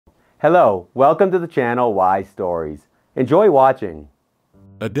Hello, welcome to the channel Why Stories. Enjoy watching.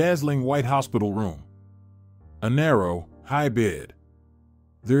 A dazzling white hospital room. A narrow, high bed.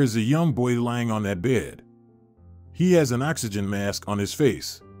 There is a young boy lying on that bed. He has an oxygen mask on his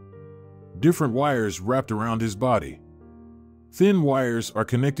face. Different wires wrapped around his body. Thin wires are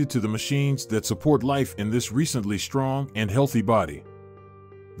connected to the machines that support life in this recently strong and healthy body.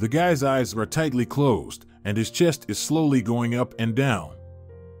 The guy's eyes are tightly closed, and his chest is slowly going up and down.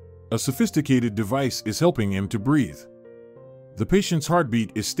 A sophisticated device is helping him to breathe. The patient's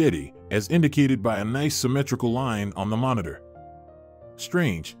heartbeat is steady, as indicated by a nice symmetrical line on the monitor.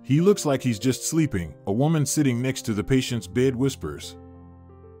 Strange, he looks like he's just sleeping, a woman sitting next to the patient's bed whispers.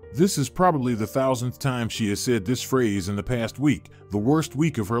 This is probably the 1000th time she has said this phrase in the past week, the worst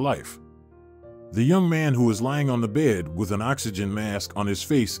week of her life. The young man who is lying on the bed with an oxygen mask on his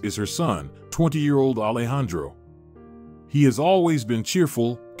face is her son, 20-year-old Alejandro. He has always been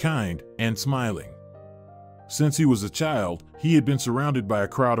cheerful, kind, and smiling. Since he was a child, he had been surrounded by a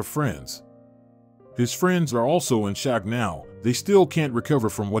crowd of friends. His friends are also in shock now. They still can't recover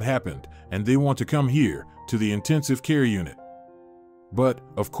from what happened, and they want to come here, to the intensive care unit. But,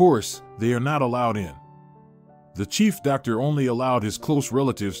 of course, they are not allowed in. The chief doctor only allowed his close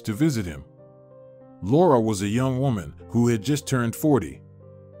relatives to visit him. Laura was a young woman who had just turned 40.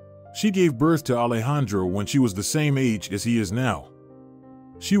 She gave birth to Alejandro when she was the same age as he is now.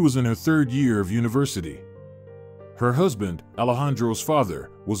 She was in her 3rd year of university. Her husband, Alejandro's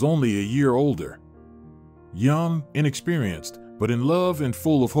father, was only a year older. Young, inexperienced, but in love and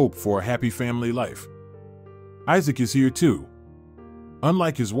full of hope for a happy family life. Isaac is here too.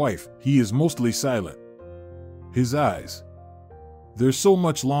 Unlike his wife, he is mostly silent. His eyes. There's so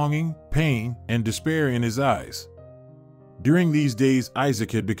much longing, pain, and despair in his eyes. During these days,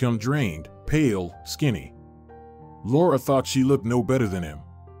 Isaac had become drained, pale, skinny. Laura thought she looked no better than him.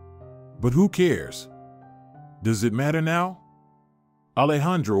 But who cares? Does it matter now?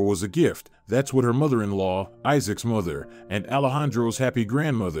 Alejandro was a gift. That's what her mother-in-law, Isaac's mother, and Alejandro's happy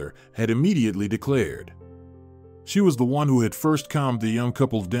grandmother had immediately declared. She was the one who had first calmed the young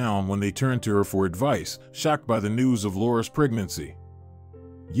couple down when they turned to her for advice, shocked by the news of Laura's pregnancy.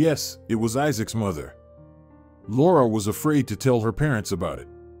 Yes, it was Isaac's mother. Laura was afraid to tell her parents about it.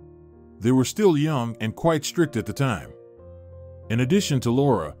 They were still young and quite strict at the time. In addition to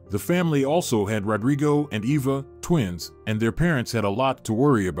Laura, the family also had Rodrigo and Eva, twins, and their parents had a lot to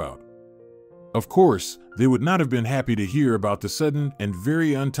worry about. Of course, they would not have been happy to hear about the sudden and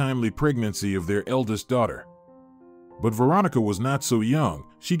very untimely pregnancy of their eldest daughter. But Veronica was not so young.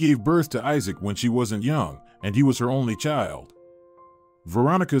 She gave birth to Isaac when she wasn't young, and he was her only child.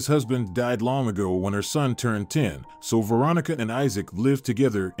 Veronica's husband died long ago when her son turned 10, so Veronica and Isaac lived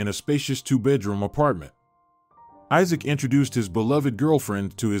together in a spacious 2-bedroom apartment. Isaac introduced his beloved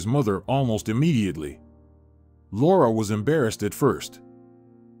girlfriend to his mother almost immediately. Laura was embarrassed at first.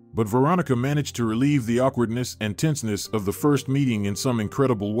 But Veronica managed to relieve the awkwardness and tenseness of the first meeting in some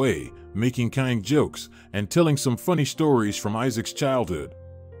incredible way, making kind jokes and telling some funny stories from Isaac's childhood.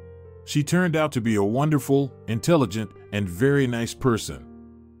 She turned out to be a wonderful, intelligent, and very nice person.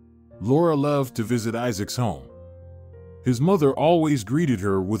 Laura loved to visit Isaac's home. His mother always greeted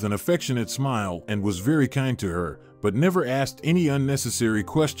her with an affectionate smile and was very kind to her, but never asked any unnecessary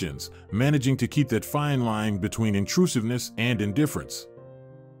questions, managing to keep that fine line between intrusiveness and indifference.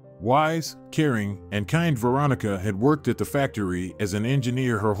 Wise, caring, and kind Veronica had worked at the factory as an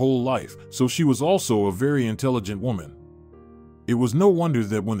engineer her whole life, so she was also a very intelligent woman. It was no wonder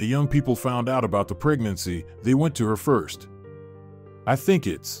that when the young people found out about the pregnancy, they went to her first. I think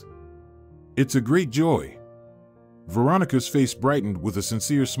it's a great joy. Veronica's face brightened with a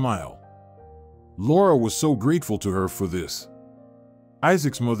sincere smile. Laura was so grateful to her for this.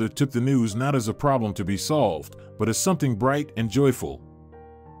 Isaac's mother took the news not as a problem to be solved, but as something bright and joyful.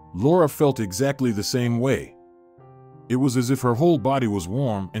 Laura felt exactly the same way. It was as if her whole body was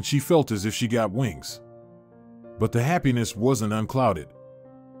warm and she felt as if she got wings. But the happiness wasn't unclouded.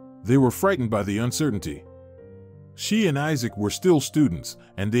 They were frightened by the uncertainty. She and Isaac were still students,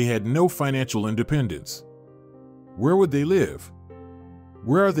 and they had no financial independence. Where would they live?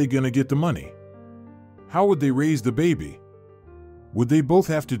 Where are they going to get the money? How would they raise the baby? Would they both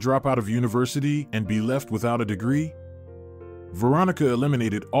have to drop out of university and be left without a degree? Veronica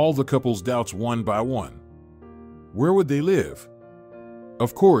eliminated all the couple's doubts one by one. Where would they live?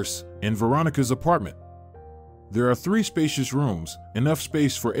 Of course, in Veronica's apartment. There are 3 spacious rooms, enough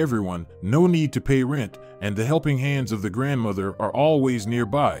space for everyone, no need to pay rent, and the helping hands of the grandmother are always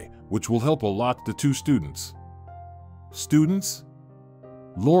nearby, which will help a lot the 2 students. Students?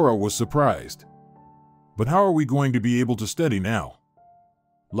 Laura was surprised. But how are we going to be able to study now?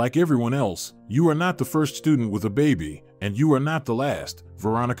 Like everyone else, you are not the first student with a baby, and you are not the last,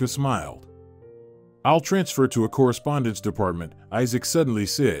 Veronica smiled. I'll transfer to a correspondence department, Isaac suddenly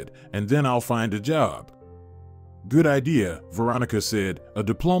said, and then I'll find a job. Good idea, Veronica said. A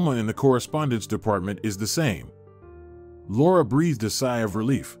diploma in the correspondence department is the same. Laura breathed a sigh of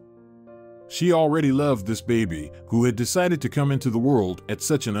relief. She already loved this baby, who had decided to come into the world at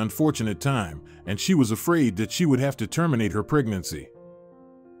such an unfortunate time, and she was afraid that she would have to terminate her pregnancy.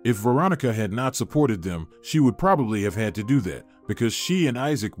 If Veronica had not supported them, she would probably have had to do that, because she and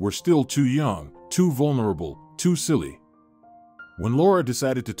Isaac were still too young, too vulnerable, too silly. When Laura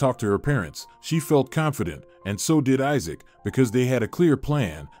decided to talk to her parents, she felt confident, and so did Isaac, because they had a clear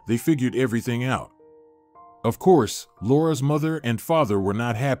plan. They figured everything out. Of course, Laura's mother and father were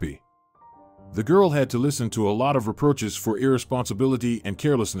not happy. The girl had to listen to a lot of reproaches for irresponsibility and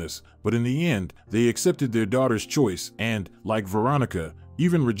carelessness, but in the end, they accepted their daughter's choice and, like Veronica,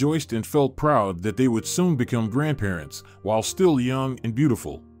 even rejoiced and felt proud that they would soon become grandparents, while still young and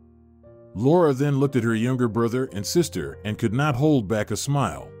beautiful. Laura then looked at her younger brother and sister and could not hold back a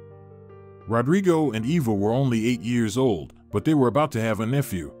smile. Rodrigo and Eva were only 8 years old, but they were about to have a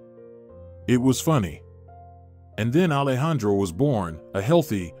nephew. It was funny. And then Alejandro was born, a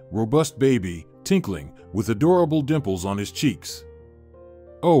healthy, robust baby, tinkling, with adorable dimples on his cheeks.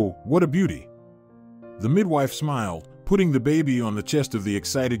 Oh, what a beauty! The midwife smiled, putting the baby on the chest of the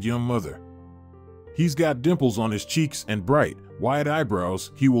excited young mother. He's got dimples on his cheeks and bright, wide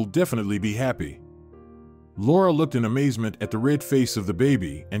eyebrows. He will definitely be happy. Laura looked in amazement at the red face of the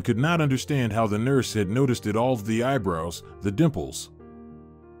baby and could not understand how the nurse had noticed it all: the eyebrows, the dimples.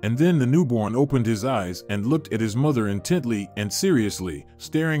 And then the newborn opened his eyes and looked at his mother intently and seriously,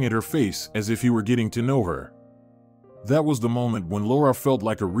 staring at her face as if he were getting to know her. That was the moment when Laura felt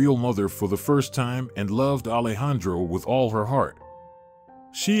like a real mother for the first time and loved Alejandro with all her heart.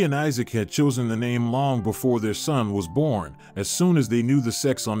 She and Isaac had chosen the name long before their son was born, as soon as they knew the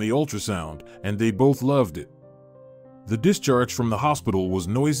sex on the ultrasound, and they both loved it. The discharge from the hospital was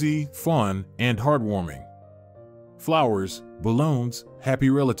noisy, fun, and heartwarming. Flowers, balloons, happy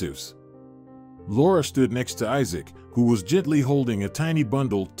relatives. Laura stood next to Isaac, who was gently holding a tiny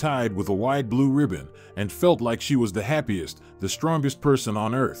bundle tied with a wide blue ribbon, and felt like she was the happiest, the strongest person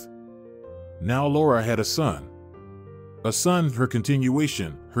on earth. Now Laura had a son. A son, her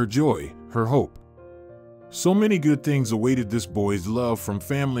continuation, her joy, her hope. So many good things awaited this boy's love from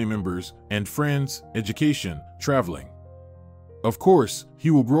family members and friends, education, traveling. Of course, he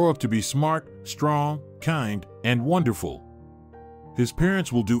will grow up to be smart, strong, kind, and wonderful. His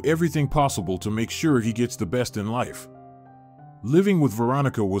parents will do everything possible to make sure he gets the best in life. Living with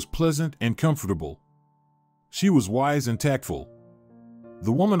Veronica was pleasant and comfortable. She was wise and tactful.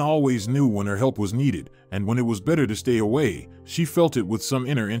 The woman always knew when her help was needed, and when it was better to stay away, she felt it with some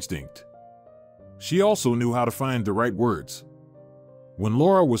inner instinct. She also knew how to find the right words. When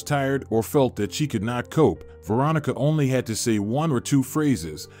Laura was tired or felt that she could not cope, Veronica only had to say 1 or 2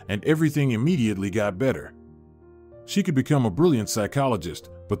 phrases, and everything immediately got better. She could become a brilliant psychologist,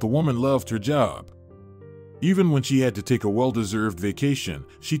 but the woman loved her job. Even when she had to take a well-deserved vacation,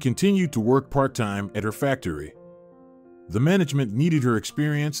 she continued to work part-time at her factory. The management needed her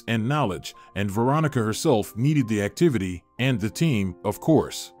experience and knowledge, and Veronica herself needed the activity and the team, of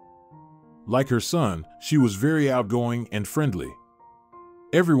course. Like her son, she was very outgoing and friendly.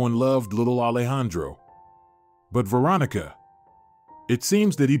 Everyone loved little Alejandro. But Veronica. It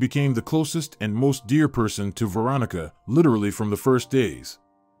seems that he became the closest and most dear person to Veronica, literally from the first days.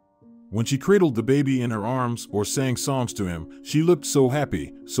 When she cradled the baby in her arms or sang songs to him, she looked so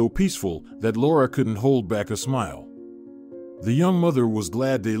happy, so peaceful, that Laura couldn't hold back a smile. The young mother was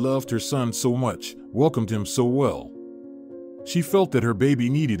glad they loved her son so much, welcomed him so well. She felt that her baby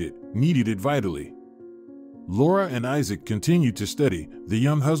needed it vitally. Laura and Isaac continued to study. The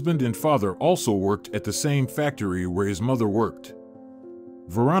young husband and father also worked at the same factory where his mother worked.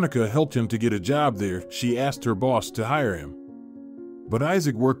 Veronica helped him to get a job there. She asked her boss to hire him. But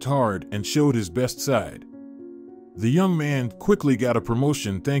Isaac worked hard and showed his best side. The young man quickly got a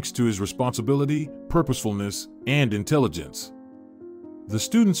promotion thanks to his responsibility, purposefulness, and intelligence. The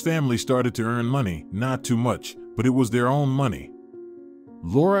student's family started to earn money, not too much, but it was their own money.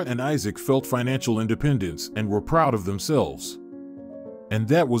 Laura and Isaac felt financial independence and were proud of themselves. And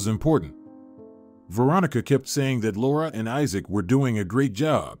that was important. Veronica kept saying that Laura and Isaac were doing a great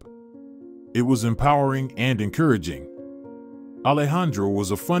job. It was empowering and encouraging. Alejandro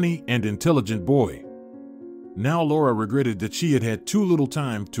was a funny and intelligent boy. Now Laura regretted that she had had too little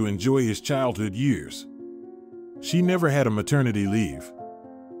time to enjoy his childhood years. She never had a maternity leave.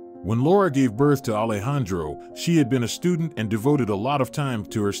 When Laura gave birth to Alejandro, she had been a student and devoted a lot of time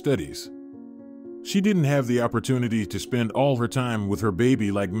to her studies. She didn't have the opportunity to spend all her time with her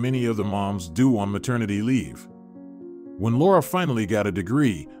baby like many other moms do on maternity leave. When Laura finally got a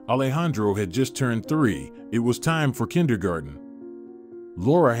degree, Alejandro had just turned 3. It was time for kindergarten.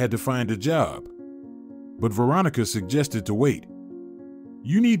 Laura had to find a job. But Veronica suggested to wait.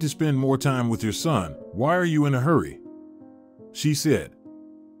 "You need to spend more time with your son. Why are you in a hurry?" she said.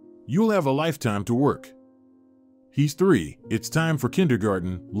 "You'll have a lifetime to work." "He's 3. It's time for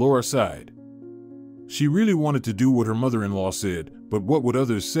kindergarten," Laura sighed. She really wanted to do what her mother-in-law said, but what would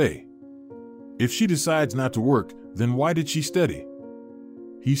others say? If she decides not to work, then why did she study?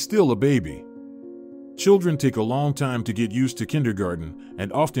 He's still a baby. Children take a long time to get used to kindergarten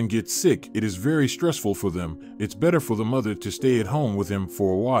and often get sick. It is very stressful for them. It's better for the mother to stay at home with him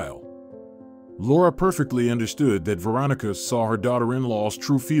for a while. Laura perfectly understood that Veronica saw her daughter-in-law's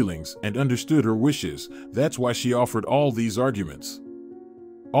true feelings and understood her wishes. That's why she offered all these arguments.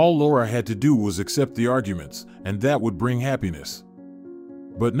 All Laura had to do was accept the arguments, and that would bring happiness.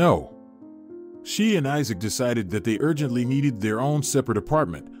 But no. She and Isaac decided that they urgently needed their own separate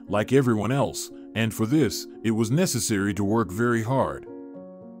apartment, like everyone else, and for this, it was necessary to work very hard.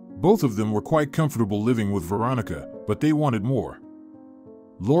 Both of them were quite comfortable living with Veronica, but they wanted more.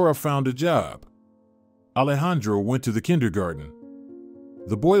 Laura found a job. Alejandro went to the kindergarten.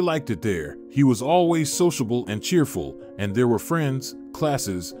 The boy liked it there. He was always sociable and cheerful, and there were friends,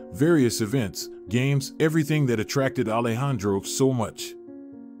 classes, various events, games, everything that attracted Alejandro so much.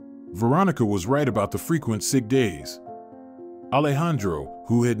 Veronica was right about the frequent sick days. Alejandro,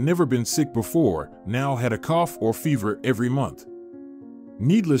 who had never been sick before, now had a cough or fever every month.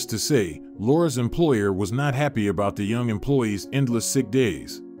 Needless to say, Laura's employer was not happy about the young employee's endless sick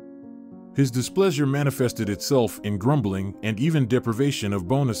days. His displeasure manifested itself in grumbling and even deprivation of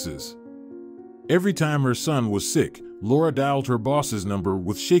bonuses. Every time her son was sick, Laura dialed her boss's number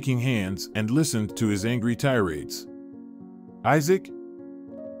with shaking hands and listened to his angry tirades. Isaac?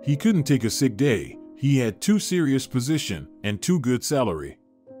 He couldn't take a sick day. He had too serious position and too good salary.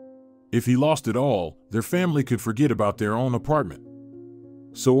 If he lost it all, their family could forget about their own apartment.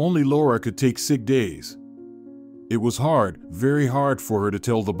 So only Laura could take sick days. It was hard, very hard for her to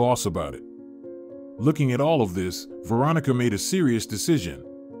tell the boss about it. Looking at all of this, Veronica made a serious decision.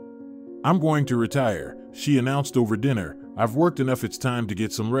 "I'm going to retire," she announced over dinner. "I've worked enough, it's time to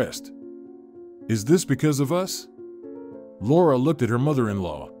get some rest." "Is this because of us?" Laura looked at her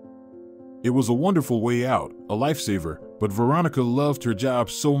mother-in-law. It was a wonderful way out, a lifesaver, but Veronica loved her job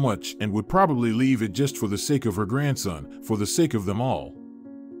so much and would probably leave it just for the sake of her grandson, for the sake of them all.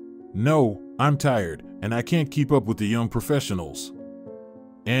 "No, I'm tired, and I can't keep up with the young professionals.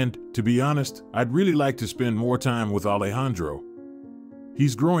 And, to be honest, I'd really like to spend more time with Alejandro.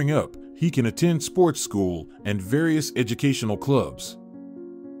 He's growing up, he can attend sports school and various educational clubs.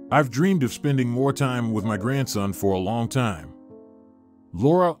 I've dreamed of spending more time with my grandson for a long time."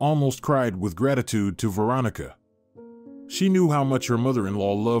 Laura almost cried with gratitude to Veronica. She knew how much her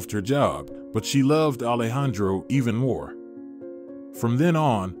mother-in-law loved her job, but she loved Alejandro even more. From then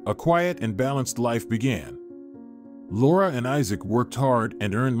on, a quiet and balanced life began. Laura and Isaac worked hard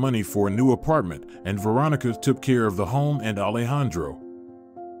and earned money for a new apartment, and Veronica took care of the home and Alejandro.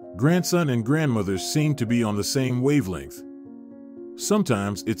 Grandson and grandmothers seemed to be on the same wavelength.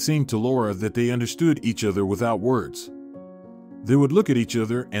 Sometimes it seemed to Laura that they understood each other without words. They would look at each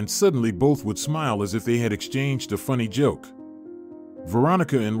other and suddenly both would smile as if they had exchanged a funny joke.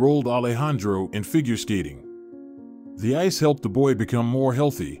 Veronica enrolled Alejandro in figure skating. The ice helped the boy become more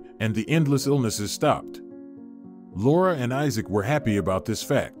healthy, and the endless illnesses stopped. Laura and Isaac were happy about this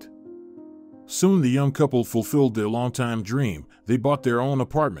fact. Soon the young couple fulfilled their longtime dream. They bought their own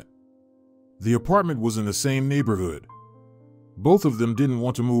apartment. The apartment was in the same neighborhood. Both of them didn't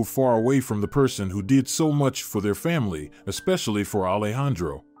want to move far away from the person who did so much for their family, especially for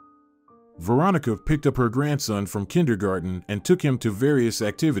Alejandro. Veronica picked up her grandson from kindergarten and took him to various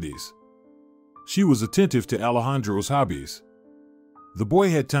activities. She was attentive to Alejandro's hobbies. The boy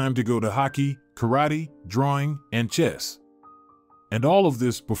had time to go to hockey, karate, drawing, and chess. And all of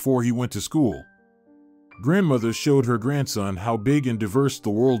this before he went to school. Grandmother showed her grandson how big and diverse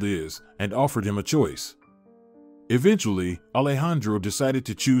the world is and offered him a choice. Eventually, Alejandro decided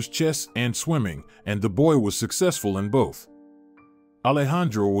to choose chess and swimming, and the boy was successful in both.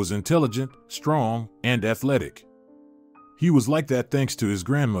 Alejandro was intelligent, strong, and athletic. He was like that thanks to his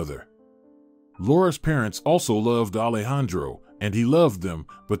grandmother. Laura's parents also loved Alejandro, and he loved them,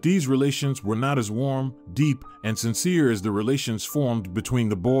 but these relations were not as warm, deep, and sincere as the relations formed between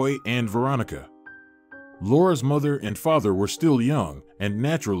the boy and Veronica. Laura's mother and father were still young, and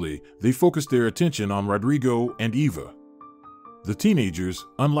naturally, they focused their attention on Rodrigo and Eva. The teenagers,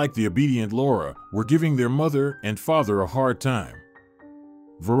 unlike the obedient Laura, were giving their mother and father a hard time.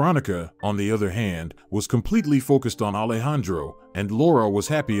 Veronica, on the other hand, was completely focused on Alejandro, and Laura was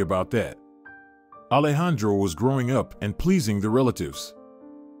happy about that. Alejandro was growing up and pleasing the relatives.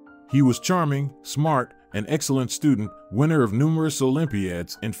 He was charming, smart, an excellent student, winner of numerous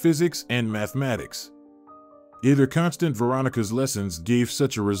Olympiads in physics and mathematics. Either constant Veronica's lessons gave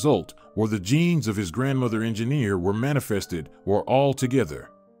such a result, or the genes of his grandmother engineer were manifested, or all together.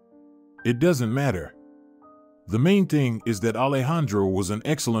 It doesn't matter. The main thing is that Alejandro was an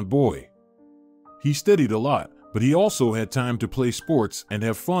excellent boy. He studied a lot, but he also had time to play sports and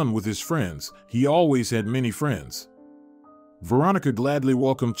have fun with his friends. He always had many friends. Veronica gladly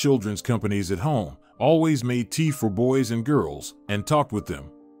welcomed children's companies at home, always made tea for boys and girls, and talked with them.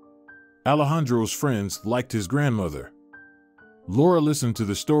 Alejandro's friends liked his grandmother. Laura listened to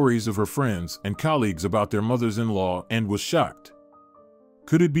the stories of her friends and colleagues about their mothers-in-law and was shocked.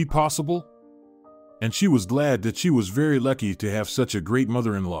 Could it be possible? And she was glad that she was very lucky to have such a great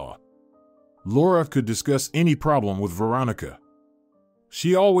mother-in-law. Laura could discuss any problem with Veronica.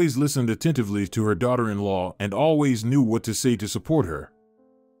 She always listened attentively to her daughter-in-law and always knew what to say to support her.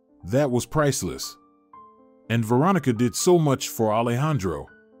 That was priceless. And Veronica did so much for Alejandro.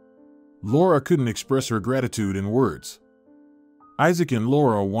 Laura couldn't express her gratitude in words. Isaac and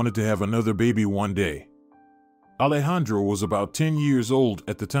Laura wanted to have another baby one day. Alejandro was about 10 years old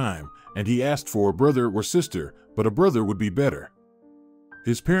at the time, and he asked for a brother or sister, but a brother would be better.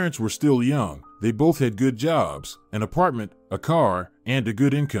 His parents were still young, they both had good jobs, an apartment, a car, and a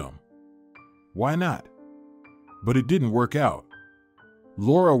good income. Why not? But it didn't work out.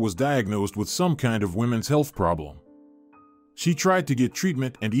 Laura was diagnosed with some kind of women's health problem. She tried to get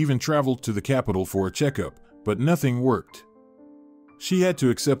treatment and even traveled to the capital for a checkup, but nothing worked. She had to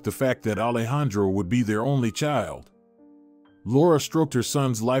accept the fact that Alejandro would be their only child. Laura stroked her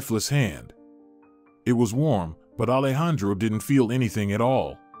son's lifeless hand. It was warm, but Alejandro didn't feel anything at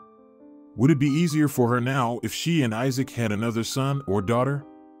all. Would it be easier for her now if she and Isaac had another son or daughter?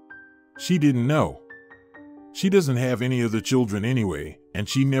 She didn't know. She doesn't have any other children anyway, and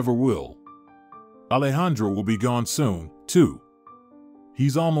she never will. Alejandro will be gone soon, too.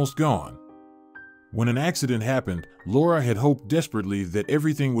 He's almost gone. When an accident happened, Laura had hoped desperately that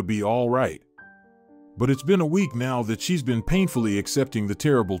everything would be all right. But it's been a week now that she's been painfully accepting the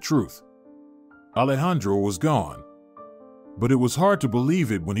terrible truth. Alejandro was gone. But it was hard to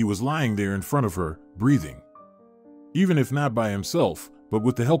believe it when he was lying there in front of her, breathing. Even if not by himself, but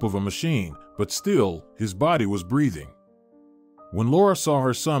with the help of a machine, but still, his body was breathing. When Laura saw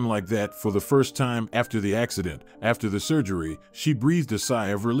her son like that for the first time after the accident, after the surgery, she breathed a sigh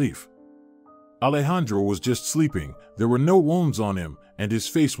of relief. Alejandro was just sleeping, there were no wounds on him, and his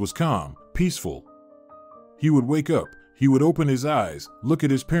face was calm, peaceful. He would wake up, he would open his eyes, look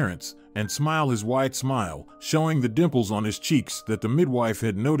at his parents, and smile his wide smile, showing the dimples on his cheeks that the midwife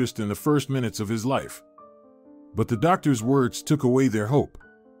had noticed in the first minutes of his life. But the doctor's words took away their hope.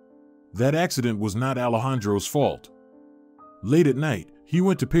 That accident was not Alejandro's fault. Late at night, he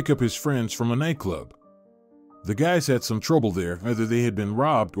went to pick up his friends from a nightclub. The guys had some trouble there, either they had been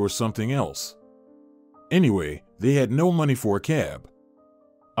robbed or something else. Anyway, they had no money for a cab.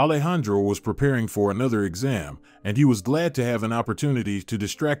 Alejandro was preparing for another exam, and he was glad to have an opportunity to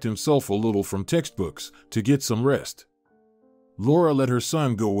distract himself a little from textbooks, to get some rest. Laura let her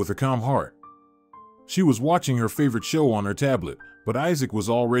son go with a calm heart. She was watching her favorite show on her tablet, but Isaac was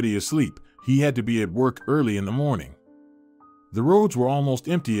already asleep. He had to be at work early in the morning. The roads were almost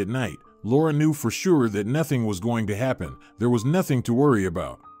empty at night. Laura knew for sure that nothing was going to happen. There was nothing to worry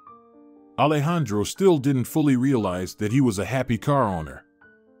about. Alejandro still didn't fully realize that he was a happy car owner.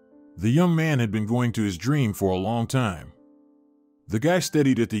 The young man had been going to his dream for a long time. The guy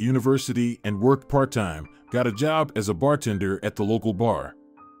studied at the university and worked part-time, got a job as a bartender at the local bar.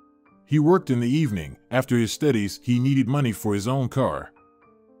 He worked in the evening. After his studies, he needed money for his own car.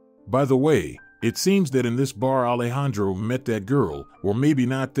 By the way, it seems that in this bar Alejandro met that girl, or maybe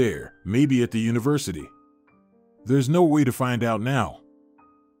not there, maybe at the university. There's no way to find out now.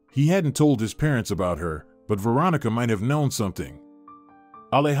 He hadn't told his parents about her, but Veronica might have known something.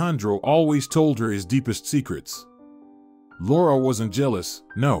 Alejandro always told her his deepest secrets. Laura wasn't jealous,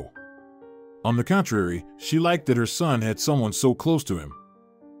 no. On the contrary, she liked that her son had someone so close to him.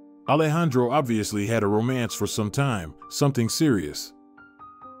 Alejandro obviously had a romance for some time, something serious.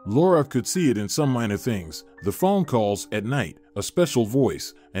 Laura could see it in some minor things, the phone calls at night, a special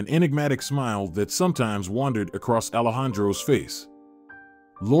voice, an enigmatic smile that sometimes wandered across Alejandro's face.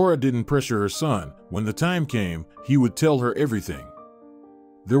 Laura didn't pressure her son. When the time came, he would tell her everything.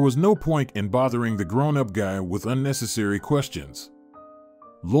 There was no point in bothering the grown-up guy with unnecessary questions.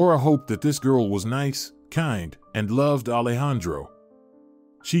 Laura hoped that this girl was nice, kind, and loved Alejandro.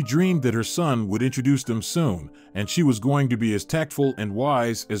 She dreamed that her son would introduce them soon, and she was going to be as tactful and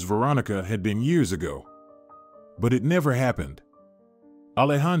wise as Veronica had been years ago. But it never happened.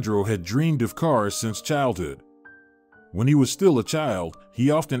 Alejandro had dreamed of cars since childhood. When he was still a child,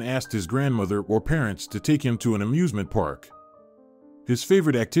 he often asked his grandmother or parents to take him to an amusement park. His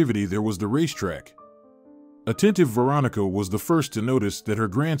favorite activity there was the racetrack. Attentive Veronica was the first to notice that her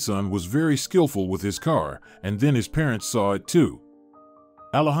grandson was very skillful with his car, and then his parents saw it too.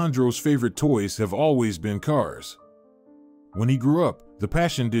 Alejandro's favorite toys have always been cars. When he grew up, the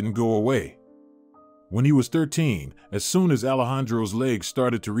passion didn't go away. When he was 13, as soon as Alejandro's legs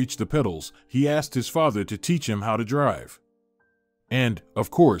started to reach the pedals, he asked his father to teach him how to drive. And,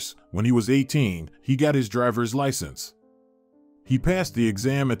 of course, when he was 18, he got his driver's license. He passed the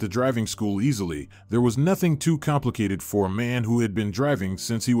exam at the driving school easily. There was nothing too complicated for a man who had been driving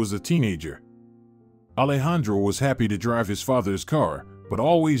since he was a teenager. Alejandro was happy to drive his father's car, but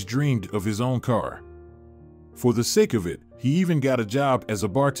always dreamed of his own car. For the sake of it, he even got a job as a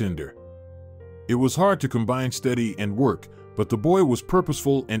bartender. It was hard to combine study and work, but the boy was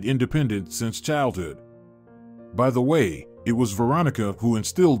purposeful and independent since childhood. By the way, it was Veronica who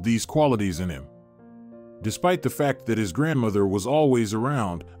instilled these qualities in him. Despite the fact that his grandmother was always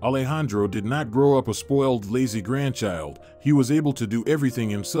around, Alejandro did not grow up a spoiled, lazy grandchild. He was able to do everything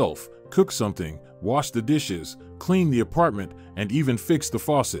himself: cook something, wash the dishes, clean the apartment, and even fix the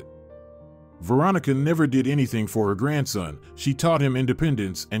faucet. Veronica never did anything for her grandson. She taught him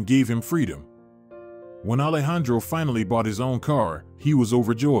independence and gave him freedom. When Alejandro finally bought his own car, he was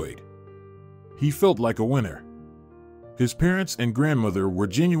overjoyed. He felt like a winner. His parents and grandmother were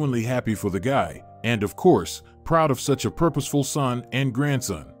genuinely happy for the guy, and of course, proud of such a purposeful son and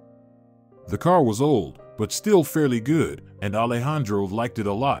grandson. The car was old, but still fairly good, and Alejandro liked it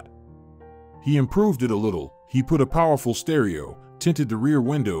a lot. He improved it a little. He put a powerful stereo, tinted the rear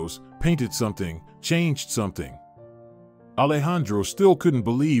windows, painted something, changed something. Alejandro still couldn't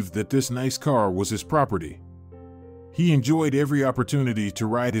believe that this nice car was his property. He enjoyed every opportunity to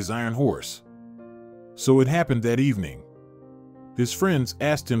ride his iron horse. So it happened that evening. His friends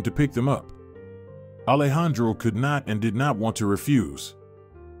asked him to pick them up. Alejandro could not and did not want to refuse.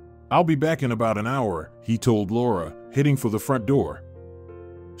 "I'll be back in about an hour," he told Laura, heading for the front door.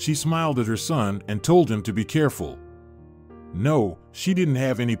 She smiled at her son and told him to be careful. No, she didn't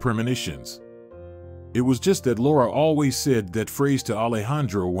have any premonitions. It was just that Laura always said that phrase to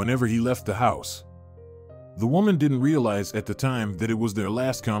Alejandro whenever he left the house. The woman didn't realize at the time that it was their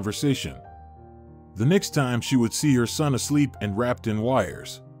last conversation. The next time she would see her son asleep and wrapped in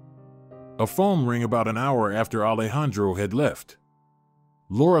wires. A phone rang about an hour after Alejandro had left.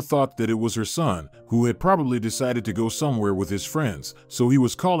 Laura thought that it was her son, who had probably decided to go somewhere with his friends, so he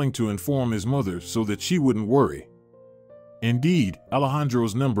was calling to inform his mother so that she wouldn't worry. Indeed,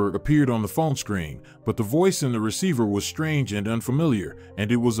 Alejandro's number appeared on the phone screen, but the voice in the receiver was strange and unfamiliar,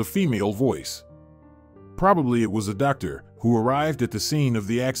 and it was a female voice. Probably it was a doctor, who arrived at the scene of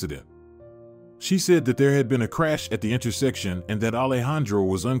the accident. She said that there had been a crash at the intersection and that Alejandro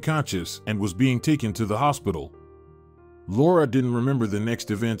was unconscious and was being taken to the hospital. Laura didn't remember the next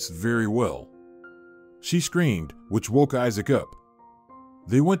events very well. She screamed, which woke Isaac up.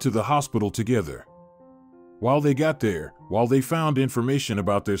 They went to the hospital together. While they got there, while they found information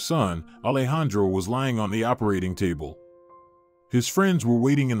about their son, Alejandro was lying on the operating table. His friends were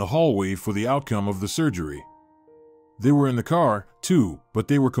waiting in the hallway for the outcome of the surgery. They were in the car, too, but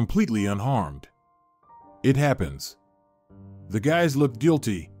they were completely unharmed. It happens. The guys looked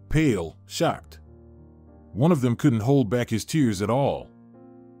guilty, pale, shocked. One of them couldn't hold back his tears at all.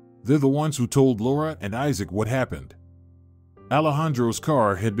 They're the ones who told Laura and Isaac what happened. Alejandro's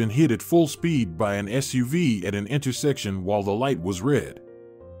car had been hit at full speed by an SUV at an intersection while the light was red.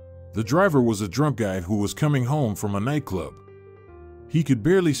 The driver was a drunk guy who was coming home from a nightclub. He could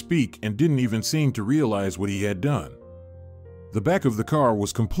barely speak and didn't even seem to realize what he had done. The back of the car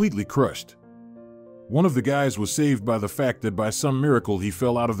was completely crushed. One of the guys was saved by the fact that by some miracle he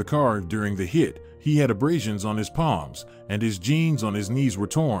fell out of the car during the hit. He had abrasions on his palms, and his jeans on his knees were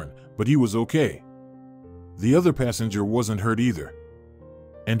torn, but he was okay. The other passenger wasn't hurt either.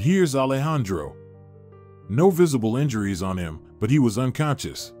 And here's Alejandro. No visible injuries on him, but he was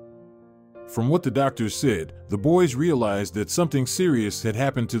unconscious. From what the doctors said, the boys realized that something serious had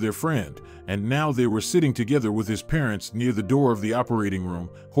happened to their friend, and now they were sitting together with his parents near the door of the operating room,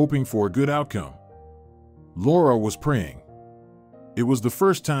 hoping for a good outcome. Laura was praying. It was the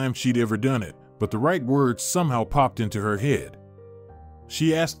first time she'd ever done it, but the right words somehow popped into her head.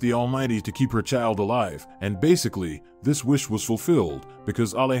 She asked the Almighty to keep her child alive, and basically, this wish was fulfilled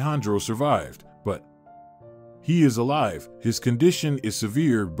because Alejandro survived, but he is alive. His condition is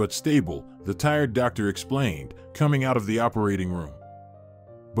severe but stable, the tired doctor explained, coming out of the operating room.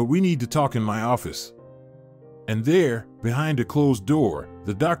 But we need to talk in my office. And there, behind a closed door,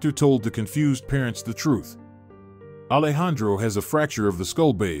 the doctor told the confused parents the truth. Alejandro has a fracture of the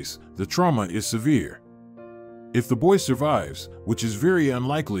skull base. The trauma is severe. If the boy survives, which is very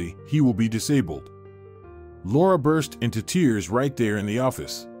unlikely, he will be disabled. Laura burst into tears right there in the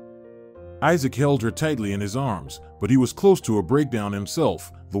office. Isaac held her tightly in his arms, but he was close to a breakdown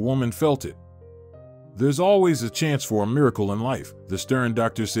himself. The woman felt it. There's always a chance for a miracle in life, the stern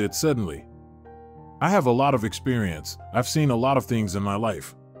doctor said suddenly. I have a lot of experience. I've seen a lot of things in my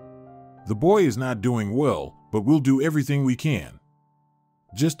life. The boy is not doing well, but we'll do everything we can.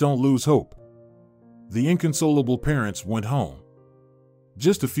 Just don't lose hope. The inconsolable parents went home.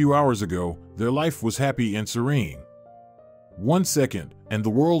 Just a few hours ago, their life was happy and serene. 1 second, and the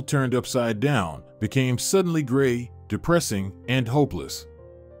world turned upside down, became suddenly gray, depressing, and hopeless.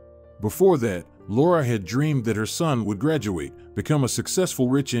 Before that, Laura had dreamed that her son would graduate, become a successful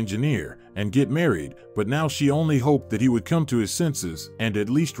rich engineer, and get married, but now she only hoped that he would come to his senses and at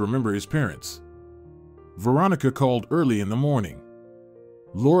least remember his parents. Veronica called early in the morning.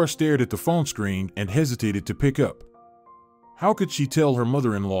 Laura stared at the phone screen and hesitated to pick up. How could she tell her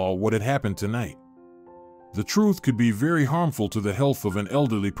mother-in-law what had happened tonight? The truth could be very harmful to the health of an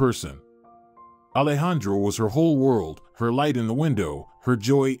elderly person. Alejandro was her whole world, her light in the window, her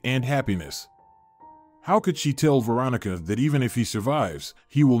joy and happiness. How could she tell Veronica that even if he survives,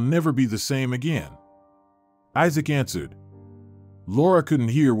 he will never be the same again? Isaac answered. Laura couldn't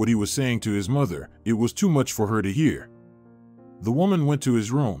hear what he was saying to his mother. It was too much for her to hear. The woman went to his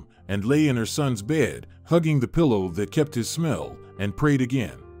room and lay in her son's bed, hugging the pillow that kept his smell, and prayed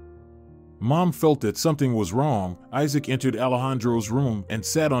again. Mom felt that something was wrong. Isaac entered Alejandro's room and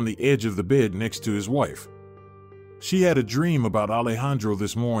sat on the edge of the bed next to his wife. She had a dream about Alejandro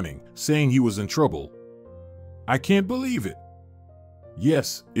this morning, saying he was in trouble. I can't believe it.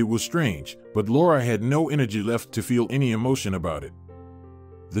 Yes, it was strange, but Laura had no energy left to feel any emotion about it.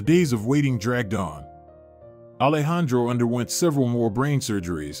 The days of waiting dragged on. Alejandro underwent several more brain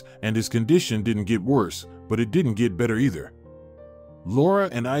surgeries, and his condition didn't get worse, but it didn't get better either. Laura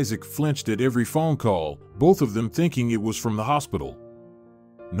and Isaac flinched at every phone call, both of them thinking it was from the hospital.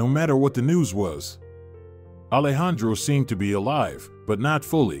 No matter what the news was. Alejandro seemed to be alive, but not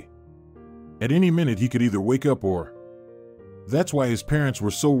fully. At any minute he could either wake up or... That's why his parents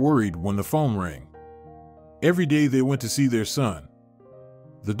were so worried when the phone rang. Every day they went to see their son.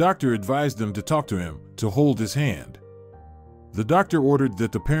 The doctor advised them to talk to him, to hold his hand. The doctor ordered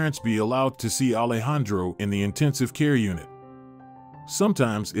that the parents be allowed to see Alejandro in the intensive care unit.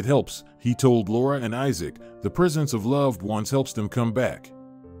 Sometimes it helps, he told Laura and Isaac, the presence of loved ones helps them come back.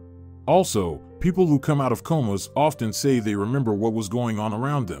 Also, people who come out of comas often say they remember what was going on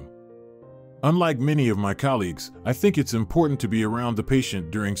around them. Unlike many of my colleagues, I think it's important to be around the patient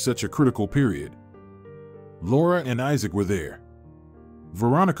during such a critical period. Laura and Isaac were there.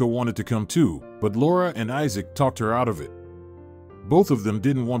 Veronica wanted to come too, but Laura and Isaac talked her out of it. Both of them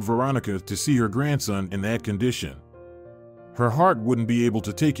didn't want Veronica to see her grandson in that condition. Her heart wouldn't be able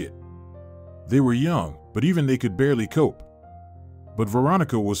to take it. They were young, but even they could barely cope. But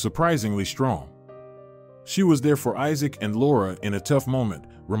Veronica was surprisingly strong. She was there for Isaac and Laura in a tough moment,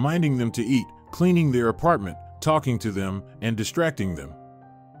 reminding them to eat, cleaning their apartment, talking to them, and distracting them.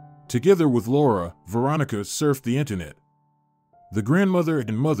 Together with Laura, Veronica surfed the internet. The grandmother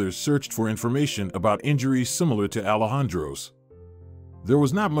and mothers searched for information about injuries similar to Alejandro's. There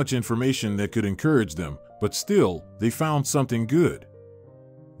was not much information that could encourage them, but still, they found something good.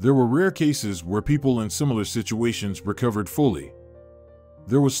 There were rare cases where people in similar situations recovered fully.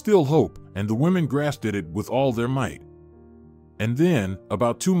 There was still hope, and the women grasped at it with all their might. And then,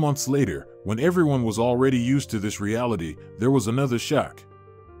 about 2 months later, when everyone was already used to this reality, there was another shock.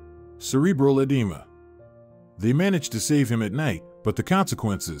 Cerebral edema. They managed to save him at night, but the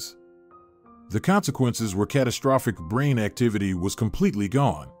consequences were catastrophic. Brain activity was completely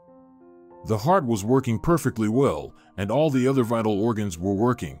gone. The heart was working perfectly well, and all the other vital organs were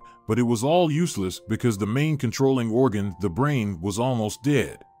working, but it was all useless because the main controlling organ, the brain, was almost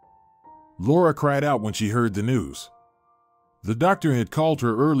dead. Laura cried out when she heard the news. The doctor had called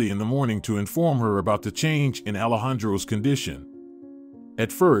her early in the morning to inform her about the change in Alejandro's condition.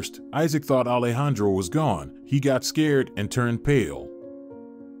 At first, Isaac thought Alejandro was gone. He got scared and turned pale.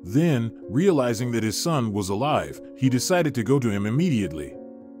 Then, realizing that his son was alive, he decided to go to him immediately.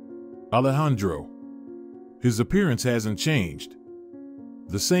 Alejandro. His appearance hasn't changed.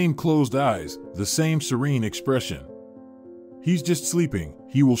 The same closed eyes, the same serene expression. He's just sleeping,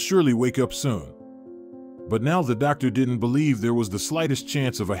 he will surely wake up soon. But now the doctor didn't believe there was the slightest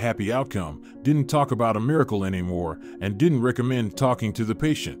chance of a happy outcome, didn't talk about a miracle anymore, and didn't recommend talking to the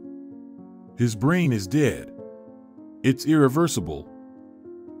patient. His brain is dead. It's irreversible.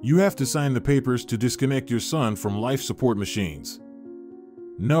 You have to sign the papers to disconnect your son from life support machines.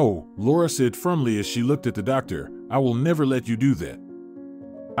 No, Laura said firmly as she looked at the doctor, I will never let you do that.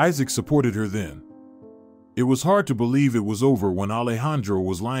 Isaac supported her then. It was hard to believe it was over when Alejandro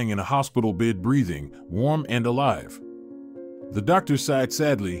was lying in a hospital bed breathing, warm and alive. The doctor sighed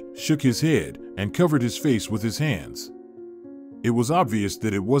sadly, shook his head, and covered his face with his hands. It was obvious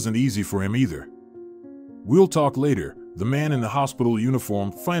that it wasn't easy for him either. We'll talk later, the man in the hospital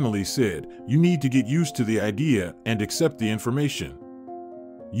uniform finally said. You need to get used to the idea and accept the information.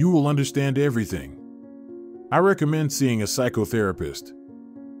 You will understand everything. I recommend seeing a psychotherapist.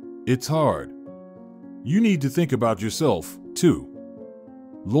 It's hard. You need to think about yourself, too.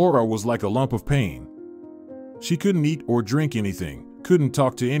 Laura was like a lump of pain. She couldn't eat or drink anything, couldn't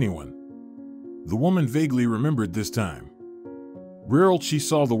talk to anyone. The woman vaguely remembered this time. Rarely she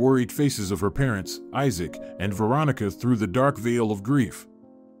saw the worried faces of her parents, Isaac and Veronica, through the dark veil of grief.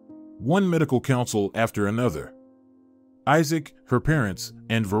 One medical counsel after another. Isaac, her parents,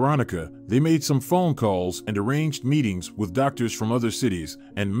 and Veronica, they made some phone calls and arranged meetings with doctors from other cities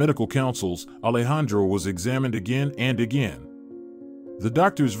and medical councils. Alejandro was examined again and again. The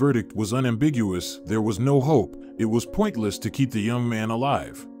doctor's verdict was unambiguous. There was no hope. It was pointless to keep the young man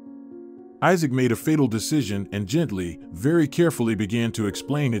alive. Isaac made a fatal decision and gently, very carefully began to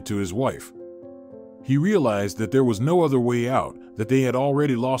explain it to his wife. He realized that there was no other way out, that they had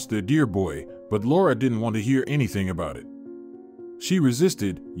already lost their dear boy, but Laura didn't want to hear anything about it. She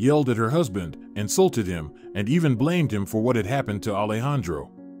resisted, yelled at her husband, insulted him, and even blamed him for what had happened to Alejandro.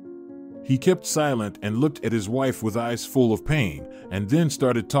 He kept silent and looked at his wife with eyes full of pain, and then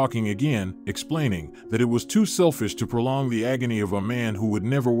started talking again, explaining that it was too selfish to prolong the agony of a man who would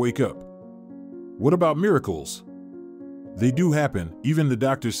never wake up. What about miracles? They do happen, even the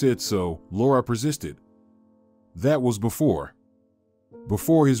doctor said so, Laura persisted. That was before.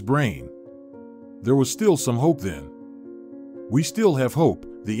 Before his brain. There was still some hope then. We still have hope,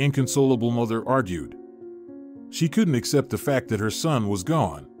 the inconsolable mother argued. She couldn't accept the fact that her son was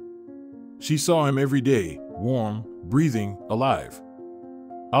gone. She saw him every day, warm, breathing, alive.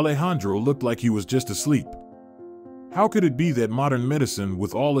 Alejandro looked like he was just asleep. How could it be that modern medicine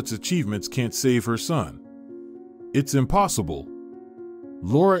with all its achievements can't save her son? It's impossible.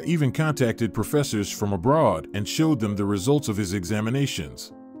 Laura even contacted professors from abroad and showed them the results of his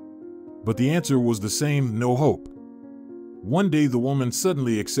examinations. But the answer was the same, no hope. One day the woman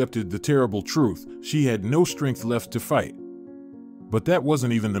suddenly accepted the terrible truth, she had no strength left to fight. But that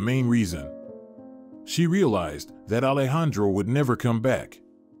wasn't even the main reason. She realized that Alejandro would never come back.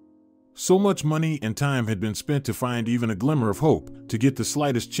 So much money and time had been spent to find even a glimmer of hope, to get the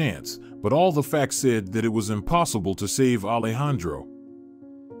slightest chance, but all the facts said that it was impossible to save Alejandro.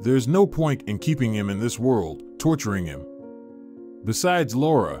 There's no point in keeping him in this world, torturing him. Besides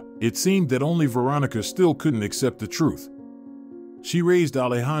Laura, it seemed that only Veronica still couldn't accept the truth. She raised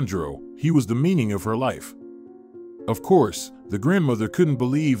Alejandro, he was the meaning of her life. Of course, the grandmother couldn't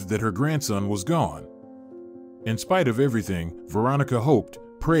believe that her grandson was gone. In spite of everything, Veronica hoped,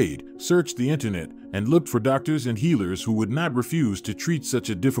 prayed, searched the internet, and looked for doctors and healers who would not refuse to treat such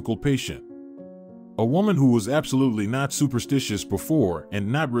a difficult patient. A woman who was absolutely not superstitious before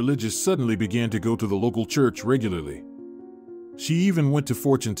and not religious suddenly began to go to the local church regularly. She even went to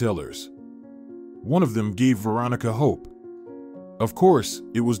fortune tellers. One of them gave Veronica hope. Of course,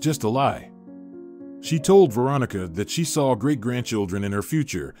 it was just a lie. She told Veronica that she saw great-grandchildren in her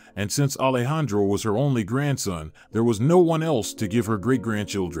future, and since Alejandro was her only grandson, there was no one else to give her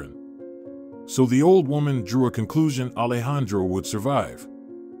great-grandchildren. So the old woman drew a conclusion: Alejandro would survive.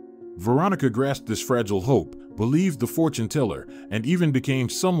 Veronica grasped this fragile hope, believed the fortune teller, and even became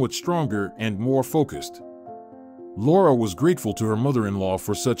somewhat stronger and more focused. Laura was grateful to her mother-in-law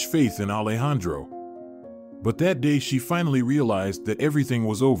for such faith in Alejandro. But that day she finally realized that everything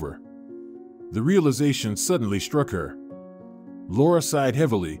was over. The realization suddenly struck her. Laura sighed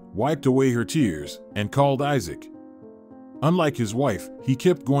heavily, wiped away her tears, and called Isaac. Unlike his wife, he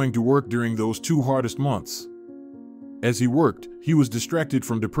kept going to work during those 2 hardest months. As he worked, he was distracted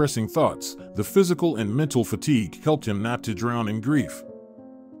from depressing thoughts. The physical and mental fatigue helped him not to drown in grief.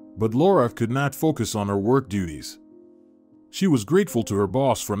 But Laura could not focus on her work duties. She was grateful to her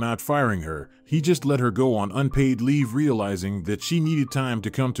boss for not firing her. He just let her go on unpaid leave, realizing that she needed time to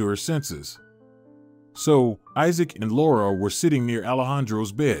come to her senses. So, Isaac and Laura were sitting near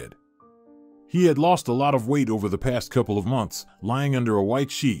Alejandro's bed. He had lost a lot of weight over the past couple of months, lying under a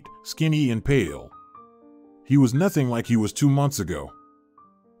white sheet, skinny and pale. He was nothing like he was 2 months ago.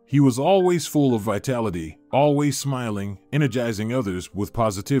 He was always full of vitality, always smiling, energizing others with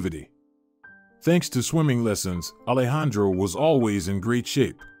positivity. Thanks to swimming lessons, Alejandro was always in great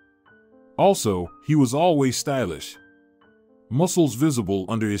shape. Also, he was always stylish. Muscles visible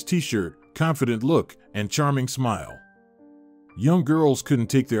under his t-shirt, confident look, and charming smile. Young girls couldn't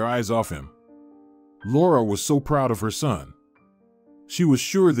take their eyes off him. Laura was so proud of her son. She was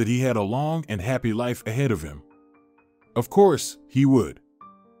sure that he had a long and happy life ahead of him. Of course, he would.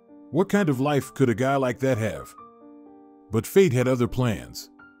 What kind of life could a guy like that have? But fate had other plans.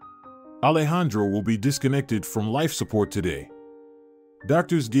 Alejandro will be disconnected from life support today.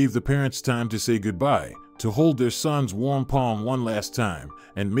 Doctors gave the parents time to say goodbye, to hold their son's warm palm one last time,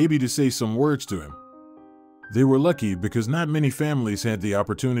 and maybe to say some words to him. They were lucky because not many families had the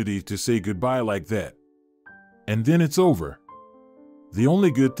opportunity to say goodbye like that. And then it's over. The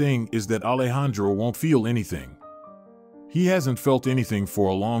only good thing is that Alejandro won't feel anything. He hasn't felt anything for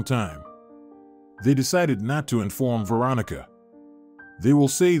a long time. They decided not to inform Veronica. They will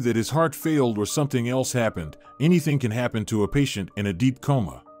say that his heart failed or something else happened. Anything can happen to a patient in a deep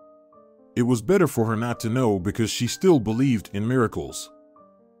coma. It was better for her not to know because she still believed in miracles.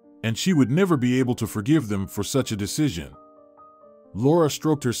 And she would never be able to forgive them for such a decision. Laura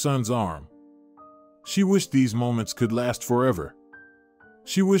stroked her son's arm. She wished these moments could last forever.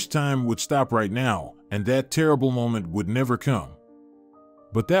 She wished time would stop right now, and that terrible moment would never come.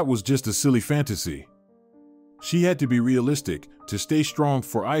 But that was just a silly fantasy. She had to be realistic, to stay strong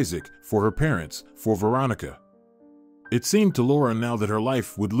for Isaac, for her parents, for Veronica. It seemed to Laura now that her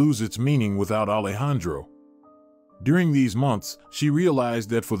life would lose its meaning without Alejandro. During these months, she realized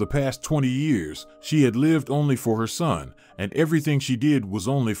that for the past 20 years, she had lived only for her son, and everything she did was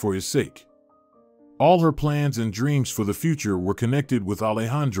only for his sake. All her plans and dreams for the future were connected with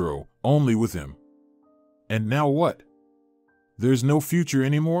Alejandro, only with him. And now what? There's no future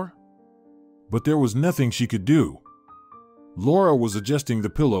anymore? But there was nothing she could do. Laura was adjusting the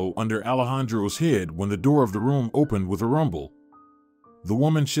pillow under Alejandro's head when the door of the room opened with a rumble. The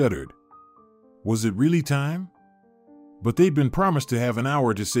woman shuddered. Was it really time? But they'd been promised to have an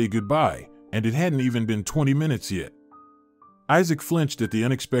hour to say goodbye, and it hadn't even been 20 minutes yet. Isaac flinched at the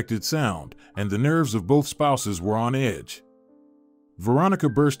unexpected sound, and the nerves of both spouses were on edge. Veronica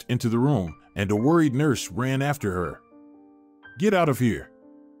burst into the room, and a worried nurse ran after her. Get out of here.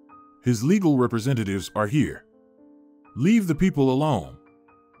 His legal representatives are here. Leave the people alone.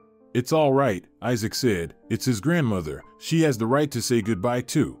 It's all right, Isaac said. It's his grandmother. She has the right to say goodbye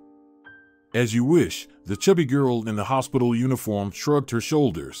too. As you wish, the chubby girl in the hospital uniform shrugged her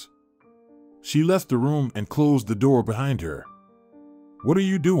shoulders. She left the room and closed the door behind her. What are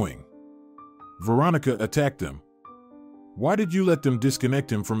you doing? Veronica attacked them. Why did you let them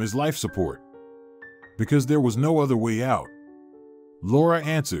disconnect him from his life support? Because there was no other way out. Laura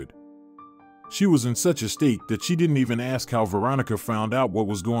answered. She was in such a state that she didn't even ask how Veronica found out what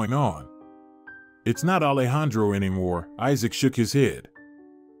was going on. It's not Alejandro anymore, Isaac shook his head.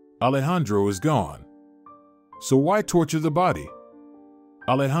 Alejandro is gone. So why torture the body?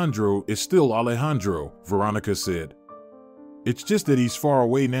 Alejandro is still Alejandro, Veronica said. It's just that he's far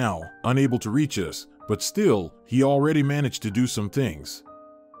away now, unable to reach us, but still, he already managed to do some things.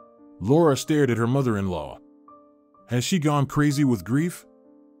 Laura stared at her mother-in-law. Has she gone crazy with grief?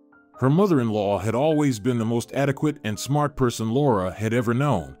 Her mother-in-law had always been the most adequate and smart person Laura had ever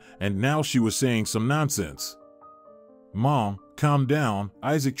known, and now she was saying some nonsense. Mom, calm down,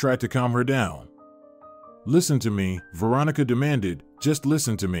 Isaac tried to calm her down. Listen to me, Veronica demanded, just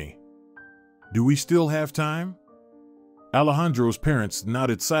listen to me. Do we still have time? Alejandro's parents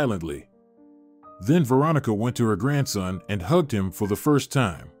nodded silently. Then Veronica went to her grandson and hugged him for the first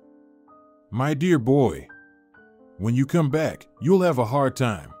time. My dear boy, when you come back, you'll have a hard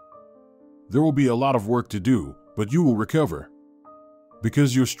time. There will be a lot of work to do, but you will recover.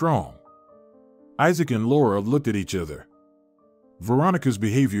 Because you're strong. Isaac and Laura looked at each other. Veronica's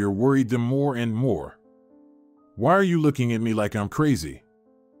behavior worried them more and more. Why are you looking at me like I'm crazy?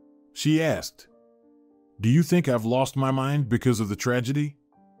 She asked. Do you think I've lost my mind because of the tragedy?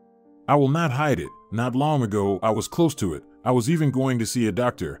 I will not hide it. Not long ago, I was close to it. I was even going to see a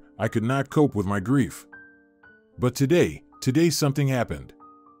doctor. I could not cope with my grief. But today something happened.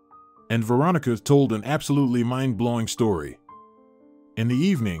 And Veronica told an absolutely mind-blowing story. In the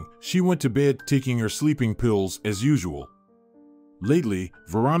evening, she went to bed taking her sleeping pills as usual. Lately,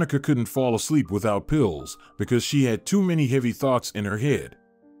 Veronica couldn't fall asleep without pills because she had too many heavy thoughts in her head.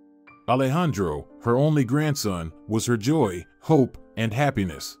 Alejandro, her only grandson, was her joy, hope, and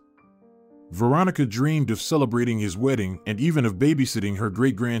happiness. Veronica dreamed of celebrating his wedding and even of babysitting her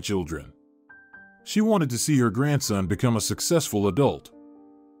great-grandchildren. She wanted to see her grandson become a successful adult.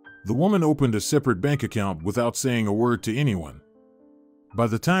 The woman opened a separate bank account without saying a word to anyone. By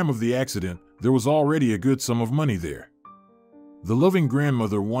the time of the accident, there was already a good sum of money there. The loving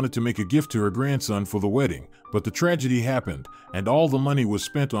grandmother wanted to make a gift to her grandson for the wedding, but the tragedy happened, and all the money was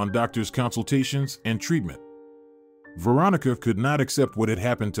spent on doctors' consultations and treatment. Veronica could not accept what had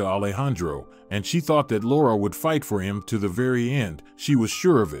happened to Alejandro, and she thought that Laura would fight for him to the very end. She was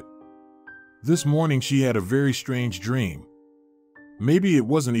sure of it. This morning she had a very strange dream. Maybe it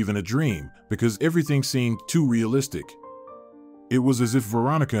wasn't even a dream, because everything seemed too realistic. It was as if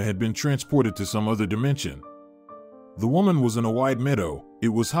Veronica had been transported to some other dimension. The woman was in a wide meadow. It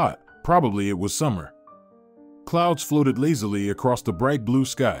was hot. Probably it was summer. Clouds floated lazily across the bright blue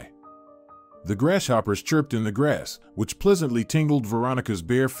sky. The grasshoppers chirped in the grass, which pleasantly tingled Veronica's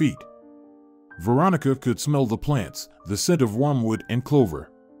bare feet. Veronica could smell the plants, the scent of wormwood and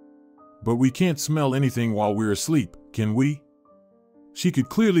clover. But we can't smell anything while we're asleep, can we? She could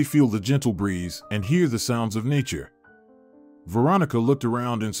clearly feel the gentle breeze and hear the sounds of nature. Veronica looked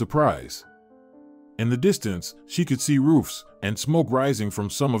around in surprise. In the distance, she could see roofs and smoke rising from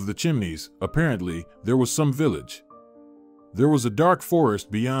some of the chimneys. Apparently, there was some village. There was a dark forest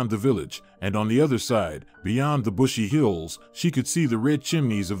beyond the village, and on the other side, beyond the bushy hills, she could see the red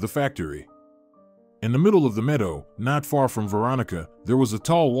chimneys of the factory. In the middle of the meadow, not far from Veronica, there was a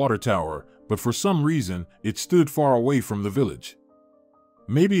tall water tower, but for some reason, it stood far away from the village.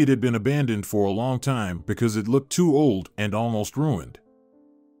 Maybe it had been abandoned for a long time because it looked too old and almost ruined.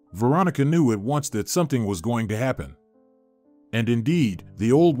 Veronica knew at once that something was going to happen. And indeed,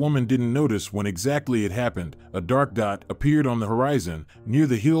 the old woman didn't notice when exactly it happened. A dark dot appeared on the horizon, near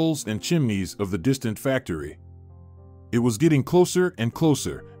the hills and chimneys of the distant factory. It was getting closer and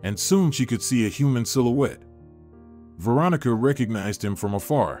closer, and soon she could see a human silhouette. Veronica recognized him from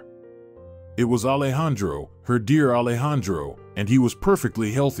afar. It was Alejandro, her dear Alejandro, and he was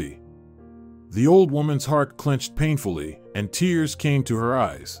perfectly healthy. The old woman's heart clenched painfully, and tears came to her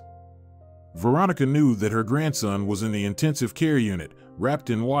eyes. Veronica knew that her grandson was in the intensive care unit, wrapped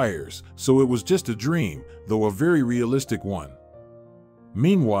in wires, so it was just a dream, though a very realistic one.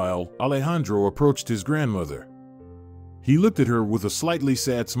 Meanwhile, Alejandro approached his grandmother. He looked at her with a slightly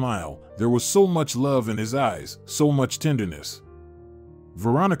sad smile. There was so much love in his eyes, so much tenderness.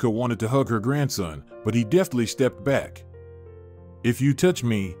 Veronica wanted to hug her grandson, but he deftly stepped back. "If you touch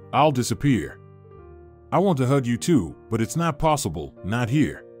me, I'll disappear. I want to hug you too, but it's not possible, not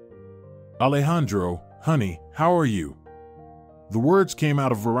here. Alejandro, honey, how are you?" The words came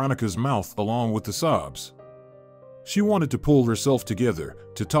out of Veronica's mouth along with the sobs. She wanted to pull herself together,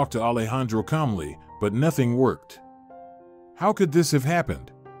 to talk to Alejandro calmly, but nothing worked. How could this have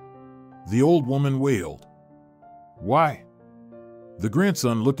happened? The old woman wailed. Why? The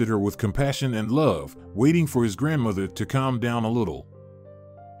grandson looked at her with compassion and love, waiting for his grandmother to calm down a little.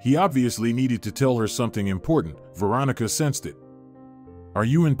 He obviously needed to tell her something important. Veronica sensed it. "Are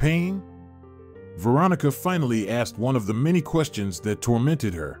you in pain?" Veronica finally asked one of the many questions that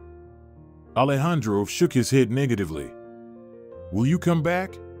tormented her. Alejandro shook his head negatively. "Will you come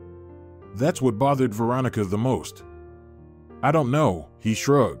back?" That's what bothered Veronica the most. "I don't know," he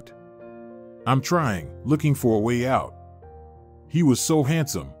shrugged. "I'm trying, looking for a way out." He was so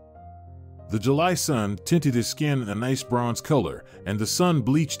handsome. The July sun tinted his skin a nice bronze color, and the sun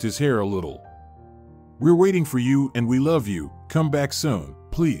bleached his hair a little. "We're waiting for you and we love you. Come back soon,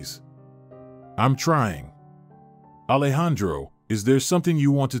 please." "I'm trying." "Alejandro, is there something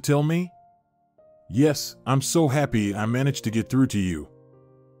you want to tell me?" "Yes, I'm so happy I managed to get through to you.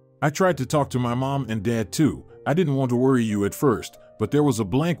 I tried to talk to my mom and dad too. I didn't want to worry you at first, but there was a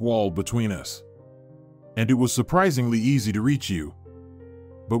blank wall between us. And it was surprisingly easy to reach you.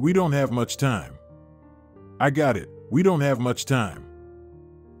 But we don't have much time." "I got it. We don't have much time.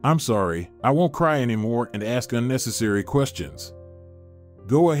 I'm sorry. I won't cry anymore and ask unnecessary questions."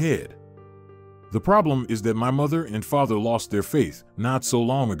 "Go ahead." "The problem is that my mother and father lost their faith not so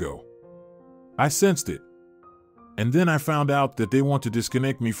long ago. I sensed it. And then I found out that they want to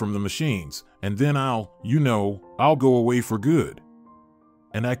disconnect me from the machines, and then I'll go away for good.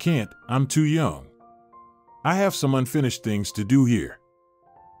 And I can't, I'm too young. I have some unfinished things to do here."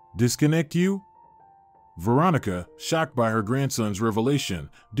 "Disconnect you?" Veronica, shocked by her grandson's revelation,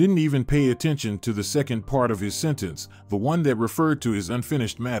 didn't even pay attention to the second part of his sentence, the one that referred to his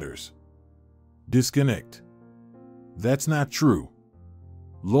unfinished matters. "Disconnect. That's not true.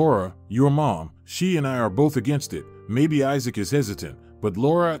 Laura, your mom, she and I are both against it. Maybe Isaac is hesitant, but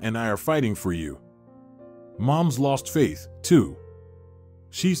Laura and I are fighting for you. Mom's lost faith, too.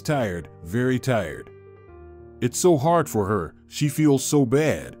 She's tired, very tired. It's so hard for her, she feels so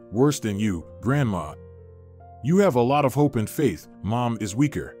bad, worse than you, Grandma. You have a lot of hope and faith, Mom is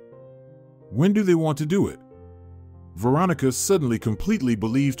weaker. When do they want to do it? Veronica suddenly completely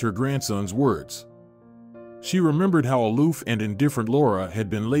believed her grandson's words. She remembered how aloof and indifferent Laura had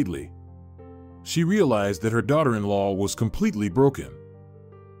been lately. She realized that her daughter-in-law was completely broken.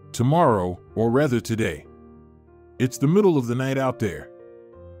 Tomorrow, or rather today. It's the middle of the night out there.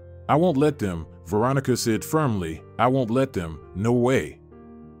 I won't let them, Veronica said firmly. I won't let them, no way.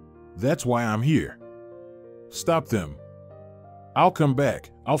 That's why I'm here. Stop them. I'll come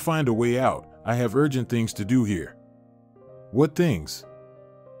back, I'll find a way out. I have urgent things to do here. What things?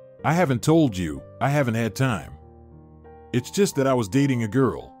 I haven't told you, I haven't had time. It's just that I was dating a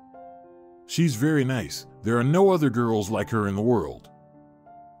girl. She's very nice, there are no other girls like her in the world.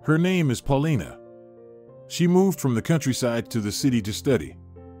 Her name is Paulina. She moved from the countryside to the city to study.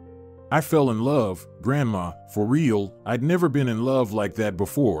 I fell in love, Grandma, for real. I'd never been in love like that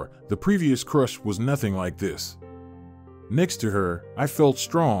before. The previous crush was nothing like this. Next to her, I felt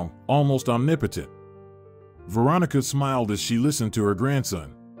strong, almost omnipotent. Veronica smiled as she listened to her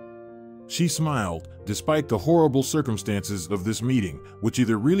grandson. She smiled, despite the horrible circumstances of this meeting, which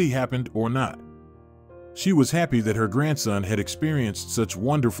either really happened or not. She was happy that her grandson had experienced such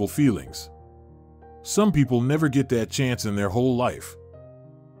wonderful feelings. Some people never get that chance in their whole life.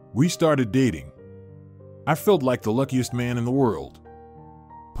 We started dating. I felt like the luckiest man in the world.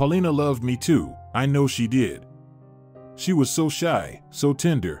 Paulina loved me too, I know she did. She was so shy, so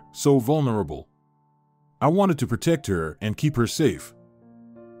tender, so vulnerable. I wanted to protect her and keep her safe.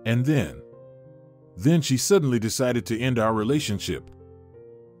 And then she suddenly decided to end our relationship.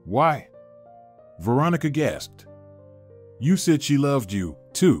 Why? Veronica gasped. You said she loved you,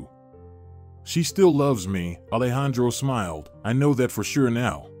 too. She still loves me, Alejandro smiled. I know that for sure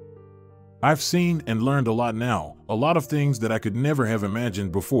now. I've seen and learned a lot now, a lot of things that I could never have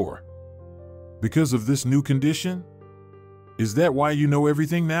imagined before. Because of this new condition? Is that why you know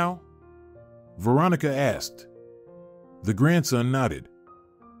everything now? Veronica asked. The grandson nodded.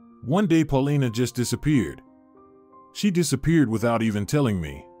 One day Paulina just disappeared. She disappeared without even telling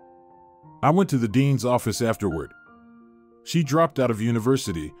me. I went to the dean's office afterward. She dropped out of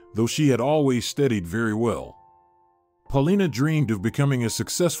university, though she had always studied very well. Paulina dreamed of becoming a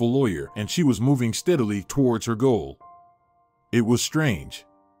successful lawyer, and she was moving steadily towards her goal. It was strange.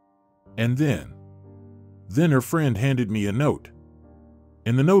 And then her friend handed me a note.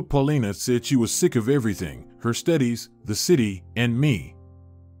 In the note, Paulina said she was sick of everything, her studies, the city, and me.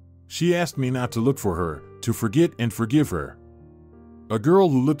 She asked me not to look for her, to forget and forgive her. A girl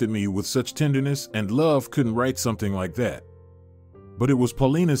who looked at me with such tenderness and love couldn't write something like that. But it was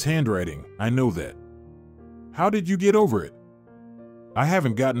Paulina's handwriting, I know that. How did you get over it? I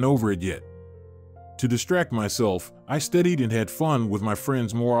haven't gotten over it yet. To distract myself, I studied and had fun with my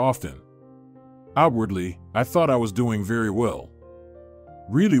friends more often. Outwardly, I thought I was doing very well.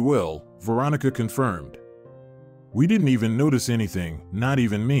 Really well, Veronica confirmed. We didn't even notice anything, not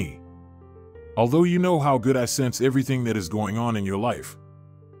even me. Although you know how good I sense everything that is going on in your life.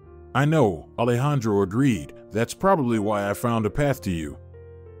 I know, Alejandro agreed. That's probably why I found a path to you.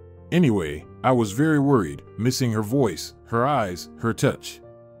 Anyway, I was very worried, missing her voice, her eyes, her touch.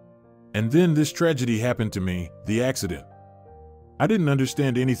 And then this tragedy happened to me, the accident. I didn't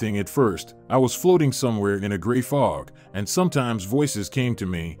understand anything at first. I was floating somewhere in a gray fog, and sometimes voices came to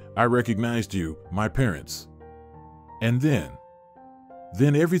me. I recognized you, my parents. And then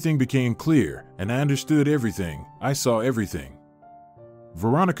everything became clear, and I understood everything. I saw everything.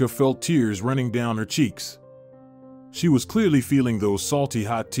 Veronica felt tears running down her cheeks. She was clearly feeling those salty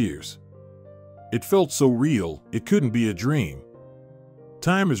hot tears. It felt so real, it couldn't be a dream.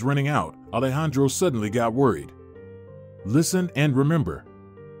 Time is running out, Alejandro suddenly got worried. Listen and remember.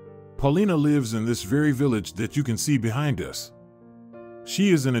 Paulina lives in this very village that you can see behind us. She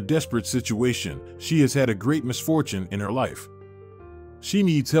is in a desperate situation. She has had a great misfortune in her life. She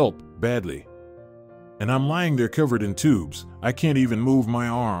needs help, badly. And I'm lying there covered in tubes. I can't even move my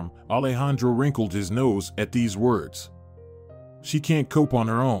arm. Alejandro wrinkled his nose at these words. She can't cope on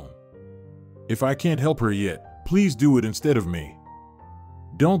her own. If I can't help her yet, please do it instead of me.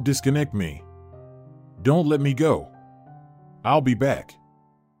 Don't disconnect me. Don't let me go. I'll be back.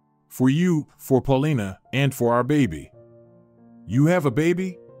 For you, for Paulina, and for our baby. You have a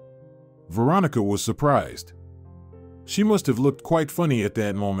baby? Veronica was surprised. She must have looked quite funny at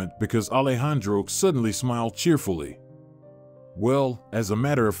that moment because Alejandro suddenly smiled cheerfully. Well, as a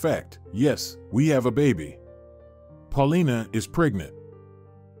matter of fact, yes, we have a baby. Paulina is pregnant.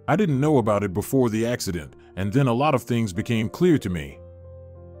 I didn't know about it before the accident, and then a lot of things became clear to me.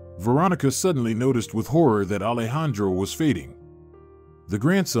 Veronica suddenly noticed with horror that Alejandro was fading. The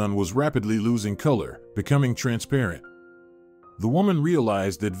grandson was rapidly losing color, becoming transparent. The woman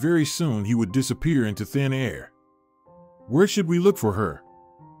realized that very soon he would disappear into thin air. Where should we look for her?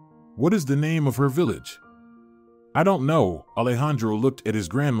 What is the name of her village? I don't know. Alejandro looked at his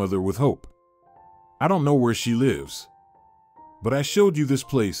grandmother with hope. I don't know where she lives. But I showed you this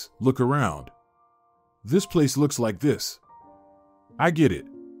place, look around. This place looks like this. I get it.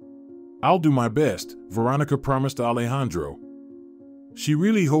 I'll do my best, Veronica promised Alejandro. She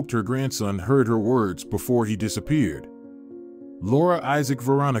really hoped her grandson heard her words before he disappeared. Laura, Isaac,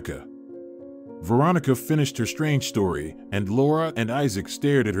 Veronica. Veronica finished her strange story, and Laura and Isaac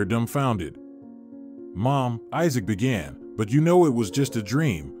stared at her dumbfounded. Mom, Isaac began, but you know it was just a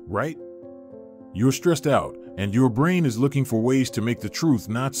dream, right? You're stressed out, and your brain is looking for ways to make the truth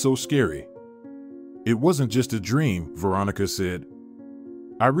not so scary. It wasn't just a dream, Veronica said.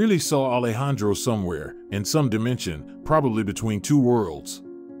 I really saw Alejandro somewhere, in some dimension, probably between two worlds.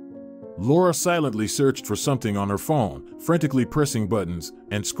 Laura silently searched for something on her phone, frantically pressing buttons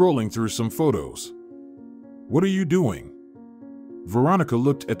and scrolling through some photos. What are you doing? Veronica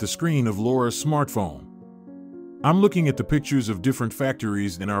looked at the screen of Laura's smartphone. I'm looking at the pictures of different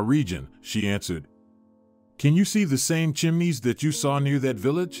factories in our region, she answered. Can you see the same chimneys that you saw near that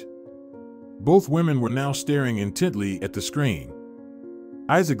village? Both women were now staring intently at the screen.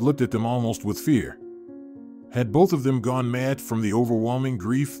 Isaac looked at them almost with fear. Had both of them gone mad from the overwhelming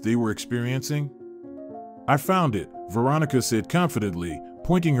grief they were experiencing? I found it, Veronica said confidently,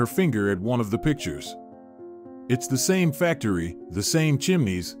 pointing her finger at one of the pictures. It's the same factory, the same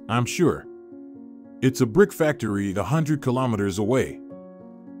chimneys, I'm sure. It's a brick factory 100 kilometers away.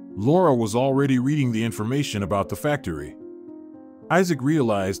 Laura was already reading the information about the factory. Isaac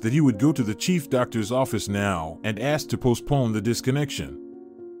realized that he would go to the chief doctor's office now and ask to postpone the disconnection.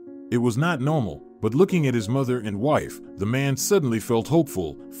 It was not normal, but looking at his mother and wife, the man suddenly felt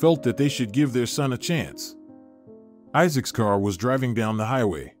hopeful, felt that they should give their son a chance. Isaac's car was driving down the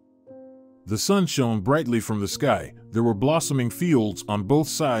highway. The sun shone brightly from the sky, there were blossoming fields on both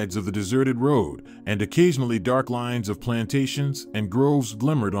sides of the deserted road, and occasionally dark lines of plantations and groves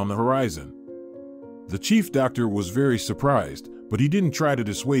glimmered on the horizon. The chief doctor was very surprised, but he didn't try to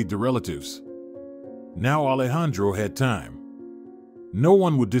dissuade the relatives. Now Alejandro had time. No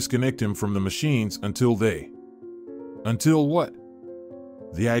one would disconnect him from the machines until they... Until what?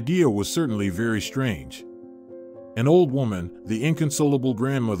 The idea was certainly very strange. An old woman, the inconsolable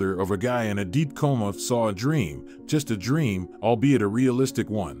grandmother of a guy in a deep coma, saw a dream, just a dream, albeit a realistic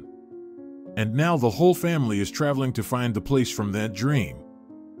one. And now the whole family is traveling to find the place from that dream.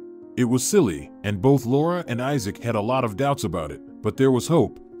 It was silly, and both Laura and Isaac had a lot of doubts about it, but there was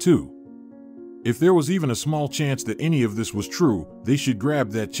hope, too. If there was even a small chance that any of this was true, they should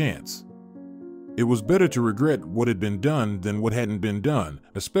grab that chance. It was better to regret what had been done than what hadn't been done,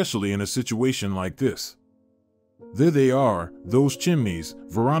 especially in a situation like this. There they are, those chimneys.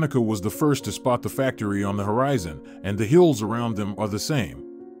 Veronica was the first to spot the factory on the horizon, and the hills around them are the same.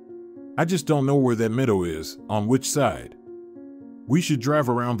 I just don't know where that meadow is, on which side. We should drive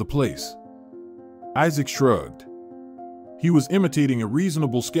around the place. Isaac shrugged. He was imitating a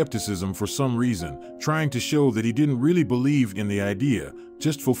reasonable skepticism for some reason, trying to show that he didn't really believe in the idea,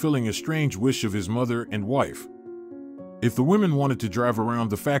 just fulfilling a strange wish of his mother and wife. If the women wanted to drive around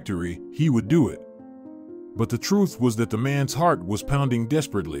the factory, he would do it. But the truth was that the man's heart was pounding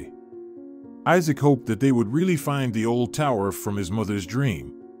desperately. Isaac hoped that they would really find the old tower from his mother's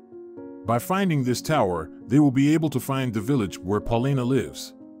dream. By finding this tower, they will be able to find the village where Paulina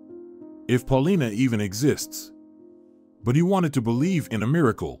lives. If Paulina even exists. But he wanted to believe in a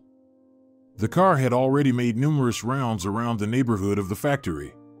miracle. The car had already made numerous rounds around the neighborhood of the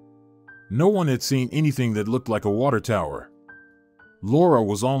factory. No one had seen anything that looked like a water tower. Laura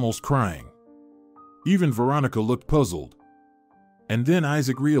was almost crying. Even Veronica looked puzzled. And then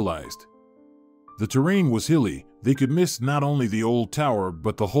Isaac realized. The terrain was hilly, they could miss not only the old tower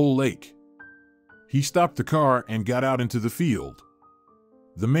but the whole lake. He stopped the car and got out into the field.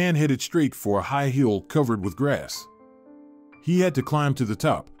 The man headed straight for a high hill covered with grass. He had to climb to the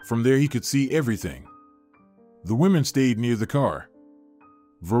top, from there he could see everything. The women stayed near the car.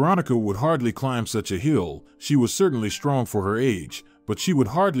 Veronica would hardly climb such a hill, she was certainly strong for her age, but she would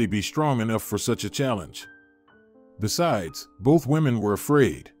hardly be strong enough for such a challenge. Besides, both women were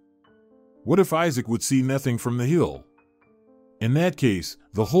afraid. What if Isaac would see nothing from the hill? In that case,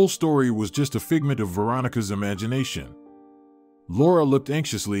 the whole story was just a figment of Veronica's imagination. Laura looked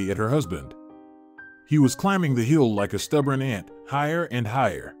anxiously at her husband. He was climbing the hill like a stubborn ant, higher and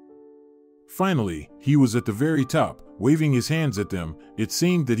higher. Finally, he was at the very top, waving his hands at them. It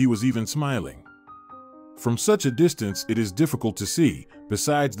seemed that he was even smiling. From such a distance it is difficult to see,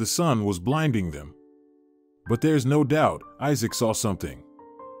 besides the sun was blinding them. But there's no doubt, Isaac saw something.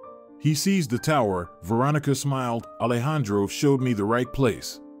 He seized the tower. Veronica smiled. Alejandro showed me the right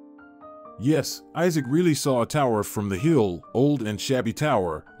place. Yes, Isaac really saw a tower from the hill, old and shabby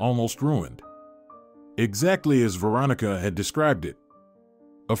tower, almost ruined. Exactly as Veronica had described it.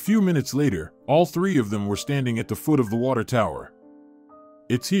 A few minutes later, all three of them were standing at the foot of the water tower.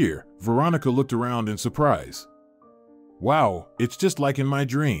 It's here. Veronica looked around in surprise. Wow, it's just like in my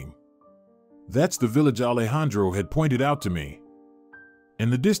dream. That's the village Alejandro had pointed out to me.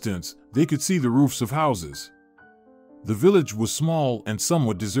 In the distance, they could see the roofs of houses. The village was small and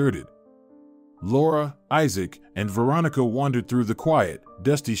somewhat deserted. Laura, Isaac, and Veronica wandered through the quiet,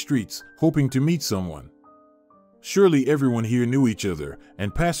 dusty streets, hoping to meet someone. Surely everyone here knew each other,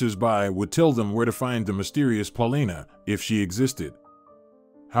 and passers-by would tell them where to find the mysterious Paulina, if she existed.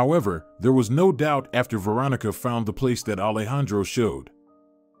 However, there was no doubt after Veronica found the place that Alejandro showed.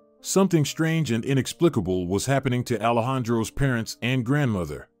 Something strange and inexplicable was happening to Alejandro's parents and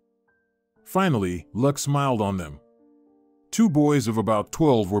grandmother. Finally, luck smiled on them. Two boys of about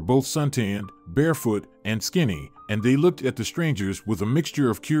 12 were both suntanned, barefoot, and skinny, and they looked at the strangers with a mixture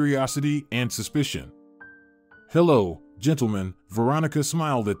of curiosity and suspicion. "Hello, gentlemen," Veronica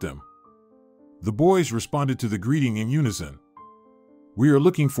smiled at them. The boys responded to the greeting in unison. "We are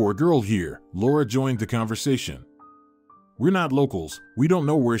looking for a girl here," Laura joined the conversation. "We're not locals, we don't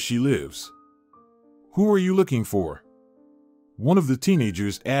know where she lives." "Who are you looking for?" one of the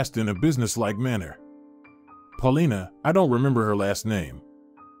teenagers asked in a businesslike manner. "Paulina, I don't remember her last name."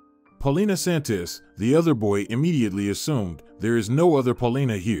 "Paulina Santos," the other boy immediately assumed. "There is no other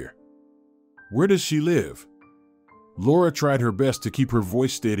Paulina here." "Where does she live?" Laura tried her best to keep her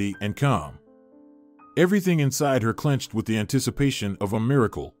voice steady and calm. Everything inside her clenched with the anticipation of a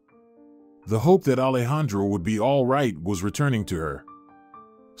miracle. The hope that Alejandro would be all right was returning to her.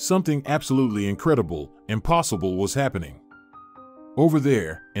 Something absolutely incredible, impossible was happening. Over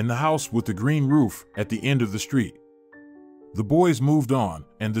there, in the house with the green roof, at the end of the street. The boys moved on,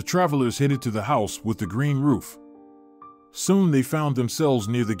 and the travelers headed to the house with the green roof. Soon they found themselves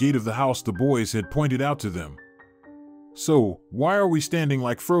near the gate of the house the boys had pointed out to them. "So, why are we standing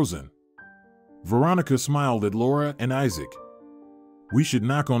like frozen?" Veronica smiled at Laura and Isaac. "We should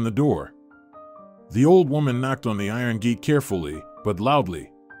knock on the door." The old woman knocked on the iron gate carefully, but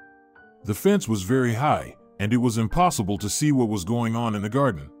loudly. The fence was very high, and it was impossible to see what was going on in the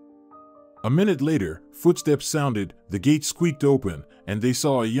garden. A minute later, footsteps sounded, the gate squeaked open, and they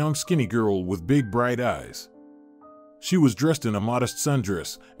saw a young skinny girl with big bright eyes. She was dressed in a modest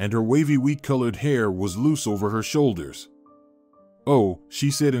sundress, and her wavy wheat-colored hair was loose over her shoulders. "Oh,"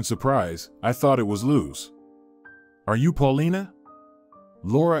 she said in surprise, "I thought it was loose." "Are you Paulina?"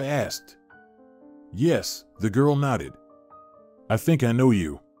 Laura asked. "Yes," the girl nodded. "I think I know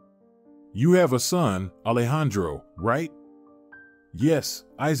you. You have a son, Alejandro, right?" "Yes,"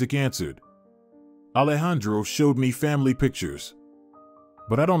 Isaac answered. "Alejandro showed me family pictures.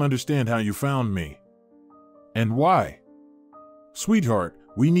 But I don't understand how you found me." "And why?" "Sweetheart,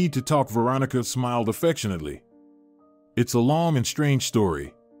 we need to talk." Veronica smiled affectionately. "It's a long and strange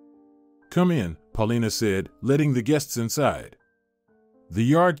story." "Come in," Paulina said, letting the guests inside. The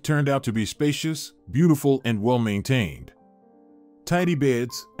yard turned out to be spacious, beautiful, and well-maintained. Tidy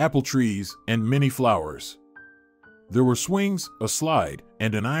beds, apple trees, and many flowers. There were swings, a slide,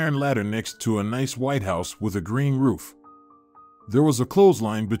 and an iron ladder next to a nice white house with a green roof. There was a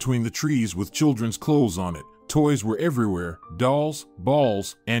clothesline between the trees with children's clothes on it. Toys were everywhere, dolls,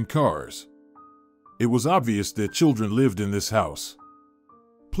 balls, and cars. It was obvious that children lived in this house.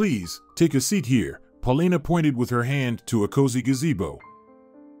 "Please, take a seat here," Paulina pointed with her hand to a cozy gazebo.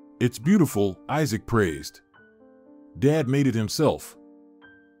 "It's beautiful," Isaac praised. "Dad made it himself."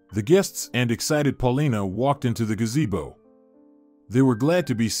 The guests and excited Paulina walked into the gazebo. They were glad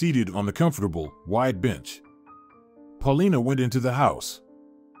to be seated on the comfortable, wide bench. Paulina went into the house.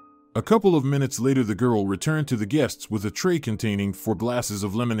 A couple of minutes later the girl returned to the guests with a tray containing 4 glasses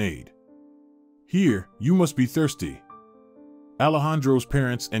of lemonade. "Here, you must be thirsty." Alejandro's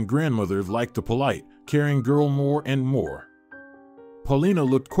parents and grandmother liked the polite, caring girl more and more. Paulina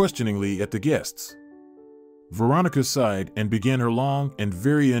looked questioningly at the guests. Veronica sighed and began her long and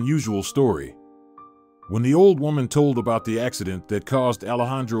very unusual story. When the old woman told about the accident that caused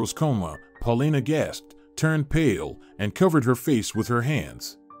Alejandro's coma, Paulina gasped, turned pale, and covered her face with her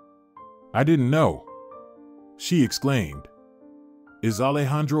hands. "I didn't know," she exclaimed. Is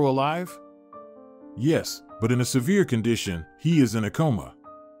Alejandro alive? Yes, but in a severe condition. He is in a coma.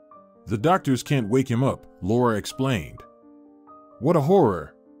 The doctors can't wake him up, Laura explained. What a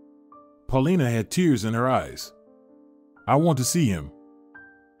horror. Paulina had tears in her eyes. I want to see him.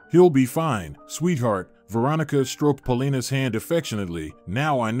 He'll be fine, sweetheart. Veronica stroked Paulina's hand affectionately.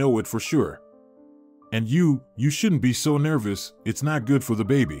 Now I know it for sure. And you shouldn't be so nervous. It's not good for the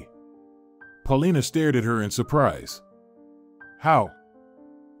baby. Paulina stared at her in surprise. How?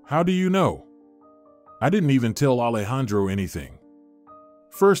 How do you know? I didn't even tell Alejandro anything.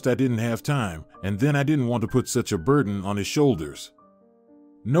 First, I didn't have time, and then I didn't want to put such a burden on his shoulders.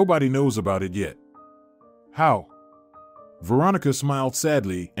 Nobody knows about it yet. How? Veronica smiled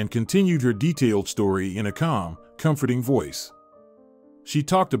sadly and continued her detailed story in a calm, comforting voice. She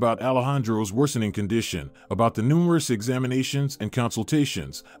talked about Alejandro's worsening condition, about the numerous examinations and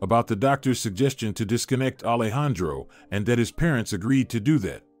consultations, about the doctor's suggestion to disconnect Alejandro, and that his parents agreed to do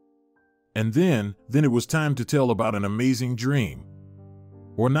that. And then it was time to tell about an amazing dream.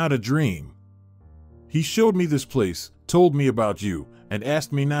 Or not a dream. He showed me this place, told me about you, and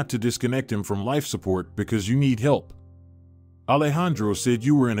asked me not to disconnect him from life support because you need help. Alejandro said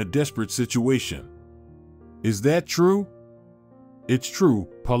you were in a desperate situation. Is that true? It's true,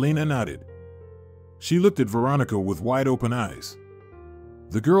 Paulina nodded. She looked at Veronica with wide-open eyes.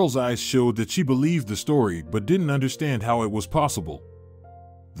 The girl's eyes showed that she believed the story but didn't understand how it was possible.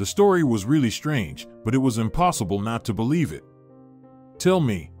 The story was really strange, but it was impossible not to believe it. Tell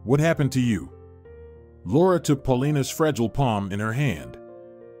me, what happened to you? Laura took Paulina's fragile palm in her hand.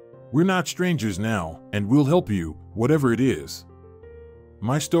 We're not strangers now, and we'll help you, whatever it is.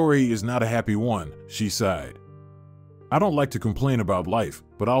 My story is not a happy one, she sighed. I don't like to complain about life,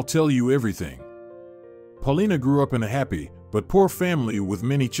 but I'll tell you everything. Paulina grew up in a happy, but poor family with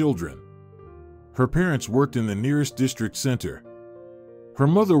many children. Her parents worked in the nearest district center. Her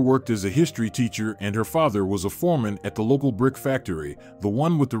mother worked as a history teacher and her father was a foreman at the local brick factory, the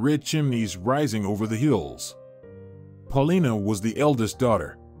one with the red chimneys rising over the hills. Paulina was the eldest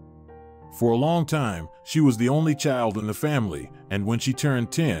daughter. For a long time, she was the only child in the family, and when she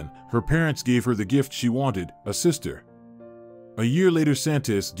turned 10, her parents gave her the gift she wanted, a sister. A year later,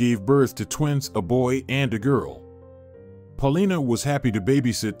 Santos gave birth to twins, a boy and a girl. Paulina was happy to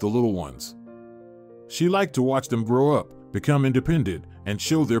babysit the little ones. She liked to watch them grow up, become independent, and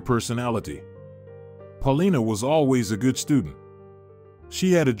show their personality. Paulina was always a good student.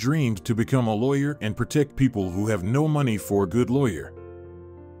 She had a dream to become a lawyer and protect people who have no money for a good lawyer.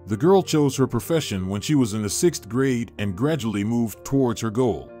 The girl chose her profession when she was in the 6th grade and gradually moved towards her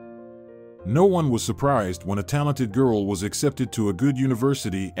goal. No one was surprised when a talented girl was accepted to a good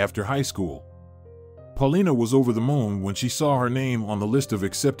university after high school. Paulina was over the moon when she saw her name on the list of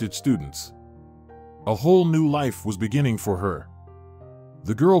accepted students. A whole new life was beginning for her.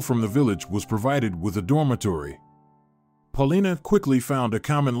 The girl from the village was provided with a dormitory. Paulina quickly found a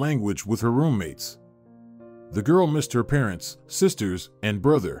common language with her roommates. The girl missed her parents, sisters, and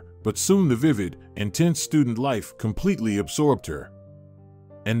brother, but soon the vivid, intense student life completely absorbed her.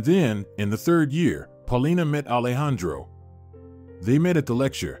 And then, in the 3rd year, Paulina met Alejandro. They met at the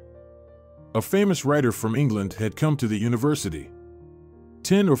lecture. A famous writer from England had come to the university.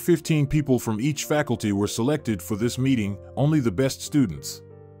 10 or 15 people from each faculty were selected for this meeting, only the best students.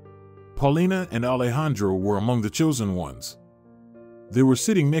 Paulina and Alejandro were among the chosen ones. They were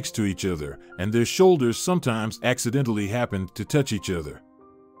sitting next to each other, and their shoulders sometimes accidentally happened to touch each other.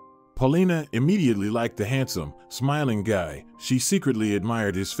 Paulina immediately liked the handsome, smiling guy. She secretly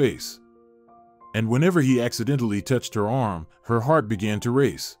admired his face. And whenever he accidentally touched her arm, her heart began to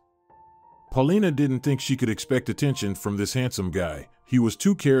race. Paulina didn't think she could expect attention from this handsome guy. He was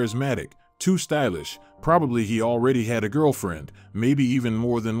too charismatic, too stylish. Probably he already had a girlfriend, maybe even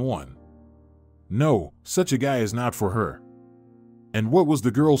more than one. No, such a guy is not for her. And what was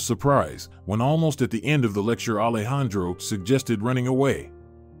the girl's surprise when almost at the end of the lecture Alejandro suggested running away.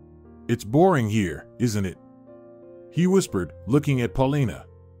 It's boring here, isn't it? He whispered, looking at Paulina.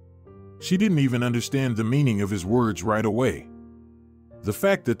 She didn't even understand the meaning of his words right away. The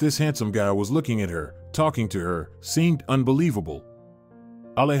fact that this handsome guy was looking at her, talking to her, seemed unbelievable.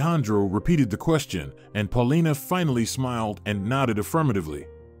 Alejandro repeated the question, and Paulina finally smiled and nodded affirmatively.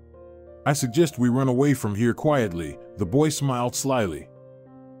 I suggest we run away from here quietly, the boy smiled slyly.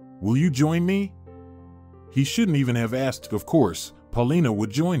 Will you join me? He shouldn't even have asked, of course, Paulina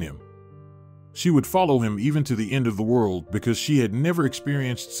would join him. She would follow him even to the end of the world because she had never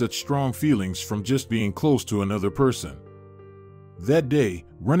experienced such strong feelings from just being close to another person. That day,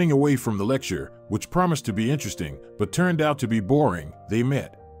 running away from the lecture, which promised to be interesting but turned out to be boring, they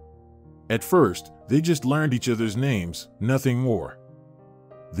met. At first, they just learned each other's names, nothing more.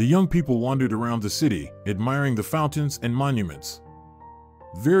 The young people wandered around the city, admiring the fountains and monuments.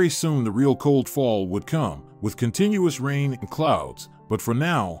 Very soon the real cold fall would come, with continuous rain and clouds, but for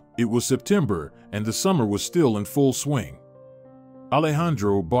now, it was September, and the summer was still in full swing.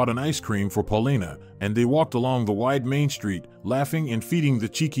 Alejandro bought an ice cream for Paulina, and they walked along the wide main street, laughing and feeding the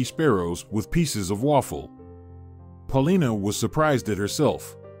cheeky sparrows with pieces of waffle. Paulina was surprised at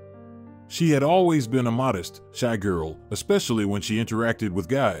herself. She had always been a modest, shy girl, especially when she interacted with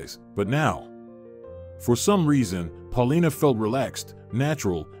guys, but now, for some reason, Paulina felt relaxed,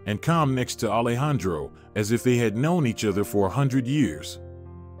 natural, and calm next to Alejandro, as if they had known each other for 100 years.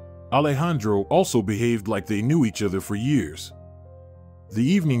 Alejandro also behaved like they knew each other for years. The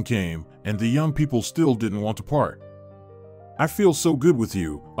evening came, and the young people still didn't want to part. "I feel so good with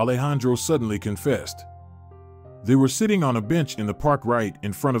you," Alejandro suddenly confessed. They were sitting on a bench in the park right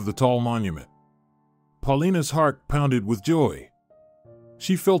in front of the tall monument. Paulina's heart pounded with joy.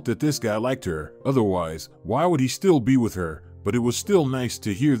 She felt that this guy liked her, otherwise, why would he still be with her? But it was still nice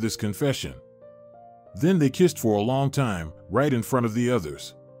to hear this confession. Then they kissed for a long time, right in front of the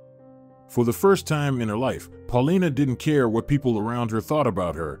others. For the first time in her life, Paulina didn't care what people around her thought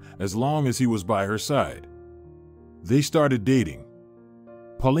about her, as long as he was by her side. They started dating.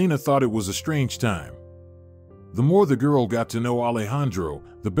 Paulina thought it was a strange time. The more the girl got to know Alejandro,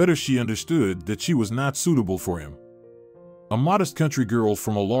 the better she understood that she was not suitable for him. A modest country girl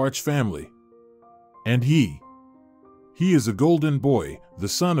from a large family. And he is a golden boy, the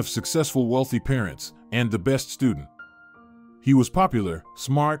son of successful wealthy parents, and the best student. He was popular,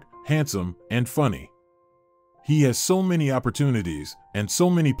 smart, handsome, and funny. He has so many opportunities, and so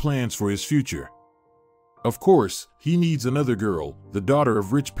many plans for his future. Of course, he needs another girl, the daughter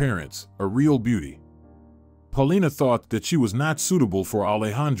of rich parents, a real beauty. Paulina thought that she was not suitable for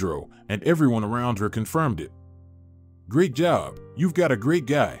Alejandro, and everyone around her confirmed it. "Great job, you've got a great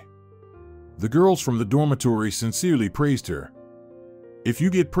guy." The girls from the dormitory sincerely praised her. "If you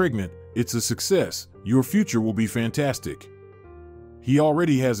get pregnant, it's a success, your future will be fantastic. He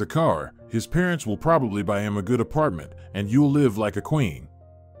already has a car, his parents will probably buy him a good apartment, and you'll live like a queen.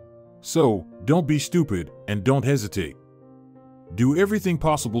 So, don't be stupid, and don't hesitate. Do everything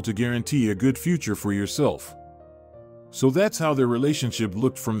possible to guarantee a good future for yourself." So that's how their relationship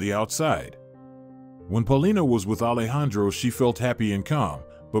looked from the outside. When Paulina was with Alejandro, she felt happy and calm,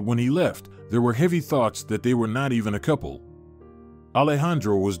 but when he left, there were heavy thoughts that they were not even a couple.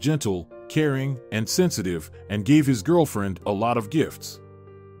 Alejandro was gentle, caring, and sensitive, and gave his girlfriend a lot of gifts.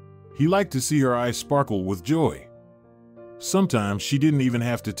 He liked to see her eyes sparkle with joy. Sometimes she didn't even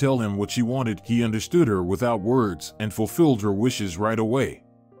have to tell him what she wanted. He understood her without words and fulfilled her wishes right away.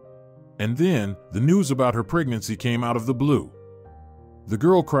 And then, the news about her pregnancy came out of the blue. The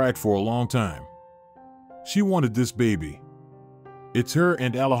girl cried for a long time. She wanted this baby. It's her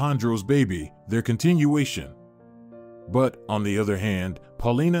and Alejandro's baby, their continuation. But, on the other hand,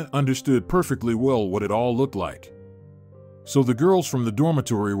 Paulina understood perfectly well what it all looked like. So the girls from the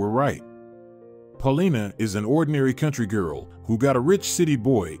dormitory were right. Paulina is an ordinary country girl who got a rich city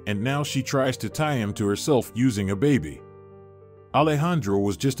boy, and now she tries to tie him to herself using a baby. Alejandro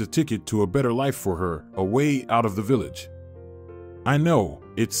was just a ticket to a better life for her, a way out of the village. "I know,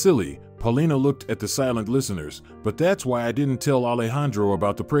 it's silly," Paulina looked at the silent listeners, "but that's why I didn't tell Alejandro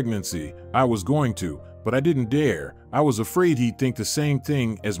about the pregnancy. I was going to, but I didn't dare. I was afraid he'd think the same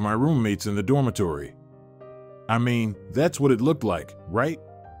thing as my roommates in the dormitory. I mean, that's what it looked like, right?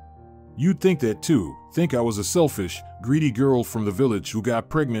 You'd think that too, think I was a selfish, greedy girl from the village who got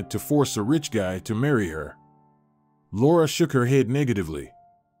pregnant to force a rich guy to marry her." Laura shook her head negatively.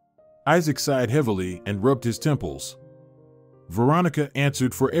 Isaac sighed heavily and rubbed his temples. Veronica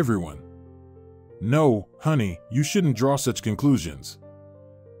answered for everyone. "No, honey, you shouldn't draw such conclusions.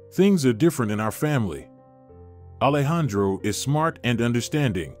 Things are different in our family. Alejandro is smart and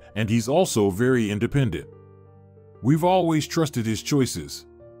understanding, and he's also very independent. We've always trusted his choices.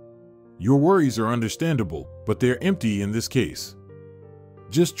 Your worries are understandable, but they're empty in this case.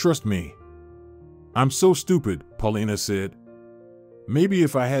 Just trust me." "I'm so stupid," Paulina said. "Maybe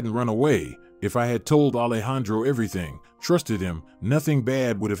if I hadn't run away, if I had told Alejandro everything, trusted him, nothing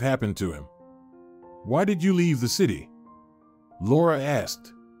bad would have happened to him." "Why did you leave the city?" Laura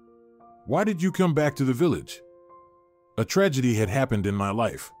asked. "Why did you come back to the village?" "A tragedy had happened in my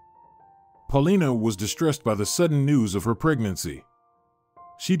life." Paulina was distressed by the sudden news of her pregnancy.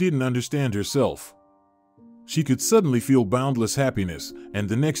 She didn't understand herself. She could suddenly feel boundless happiness, and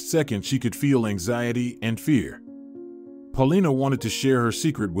the next second she could feel anxiety and fear. Paulina wanted to share her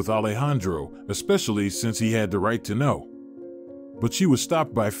secret with Alejandro, especially since he had the right to know. But she was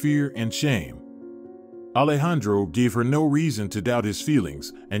stopped by fear and shame. Alejandro gave her no reason to doubt his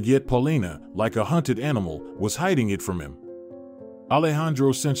feelings, and yet Paulina, like a hunted animal, was hiding it from him.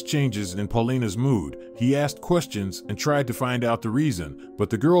 Alejandro sensed changes in Paulina's mood. He asked questions and tried to find out the reason, but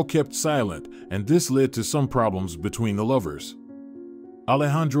the girl kept silent, and this led to some problems between the lovers.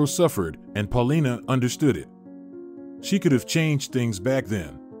 Alejandro suffered, and Paulina understood it. She could have changed things back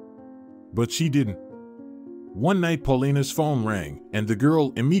then, but she didn't. One night Paulina's phone rang, and the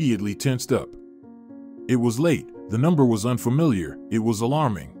girl immediately tensed up. It was late, the number was unfamiliar, it was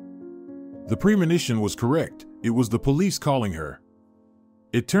alarming. The premonition was correct, it was the police calling her.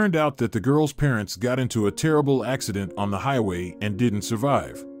 It turned out that the girl's parents got into a terrible accident on the highway and didn't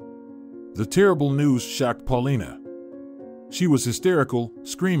survive. The terrible news shocked Paulina. She was hysterical,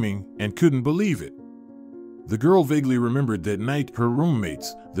 screaming, and couldn't believe it. The girl vaguely remembered that night her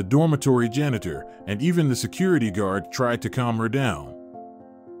roommates, the dormitory janitor, and even the security guard tried to calm her down.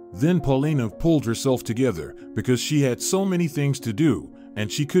 Then Paulina pulled herself together because she had so many things to do, and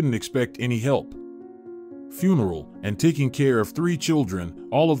she couldn't expect any help. Funeral and taking care of 3 children,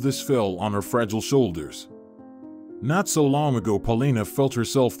 all of this fell on her fragile shoulders. Not so long ago Paulina felt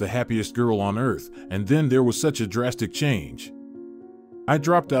herself the happiest girl on earth, and then there was such a drastic change. I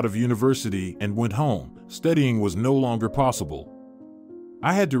dropped out of university and went home. Studying was no longer possible.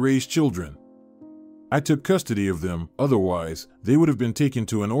 I had to raise children. I took custody of them, otherwise they would have been taken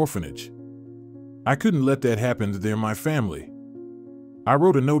to an orphanage. I couldn't let that happen to they're my family. I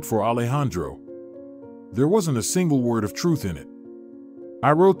wrote a note for Alejandro. There wasn't a single word of truth in it.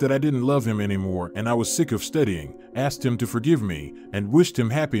 I wrote that I didn't love him anymore and I was sick of studying, asked him to forgive me, and wished him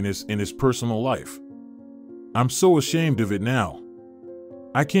happiness in his personal life. I'm so ashamed of it now.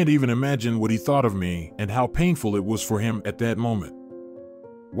 I can't even imagine what he thought of me and how painful it was for him at that moment.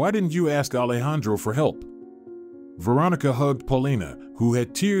 Why didn't you ask Alejandro for help? Veronica hugged Paulina, who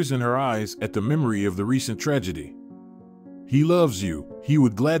had tears in her eyes at the memory of the recent tragedy. He loves you, he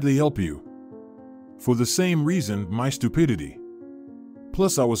would gladly help you. For the same reason, my stupidity.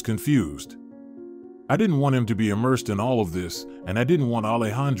 Plus I was confused. I didn't want him to be immersed in all of this, and I didn't want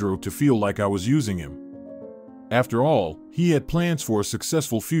Alejandro to feel like I was using him. After all, he had plans for a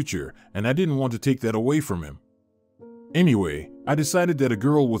successful future, and I didn't want to take that away from him. Anyway, I decided that a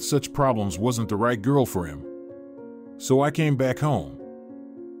girl with such problems wasn't the right girl for him. So I came back home.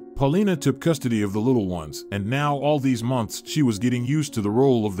 Paulina took custody of the little ones, and now all these months she was getting used to the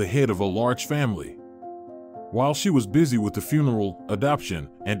role of the head of a large family. While she was busy with the funeral, adoption,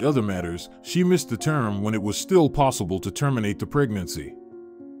 and other matters, she missed the term when it was still possible to terminate the pregnancy.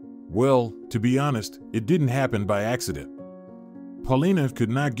 Well, to be honest, it didn't happen by accident. Paulina could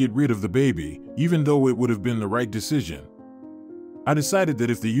not get rid of the baby, even though it would have been the right decision. I decided that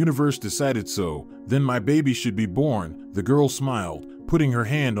if the universe decided so, then my baby should be born, the girl smiled, putting her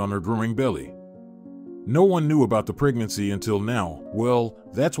hand on her growing belly. No one knew about the pregnancy until now. Well,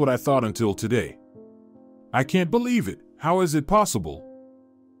 that's what I thought until today. I can't believe it. How is it possible?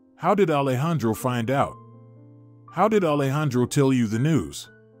 How did Alejandro find out? How did Alejandro tell you the news?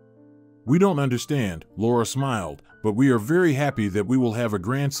 We don't understand, Laura smiled, but we are very happy that we will have a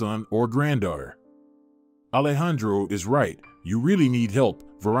grandson or granddaughter. Alejandro is right, you really need help,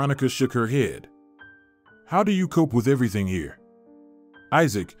 Veronica shook her head. How do you cope with everything here?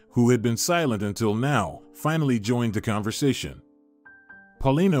 Isaac, who had been silent until now, finally joined the conversation.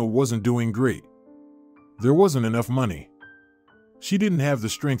 Paulina wasn't doing great. There wasn't enough money. She didn't have the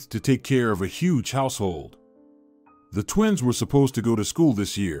strength to take care of a huge household. The twins were supposed to go to school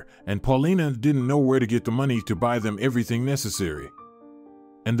this year, and Paulina didn't know where to get the money to buy them everything necessary.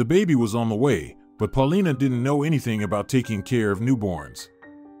 And the baby was on the way, but Paulina didn't know anything about taking care of newborns.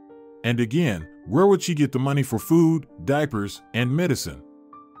 And again, where would she get the money for food, diapers, and medicine?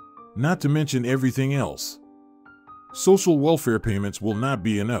 Not to mention everything else. Social welfare payments will not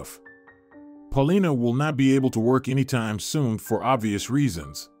be enough. Paulina will not be able to work anytime soon for obvious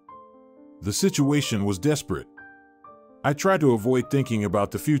reasons. The situation was desperate. I try to avoid thinking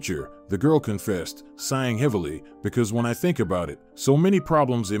about the future, the girl confessed, sighing heavily, because when I think about it, so many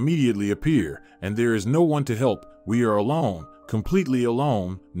problems immediately appear, and there is no one to help. We are alone, completely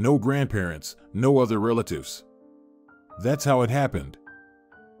alone, no grandparents, no other relatives. That's how it happened.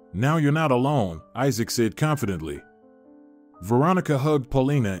 Now you're not alone, Isaac said confidently. Veronica hugged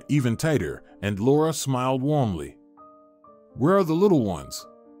Paulina even tighter, and Laura smiled warmly. Where are the little ones?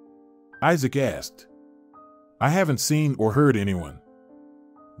 Isaac asked. I haven't seen or heard anyone.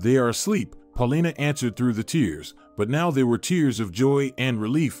 They are asleep, Paulina answered through the tears, but now they were tears of joy and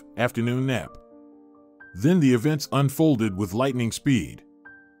relief. Afternoon nap. Then the events unfolded with lightning speed.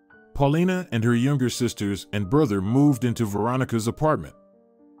 Paulina and her younger sisters and brother moved into Veronica's apartment.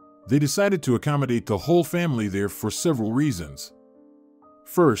 They decided to accommodate the whole family there for several reasons.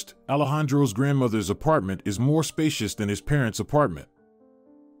 First, Alejandro's grandmother's apartment is more spacious than his parents' apartment.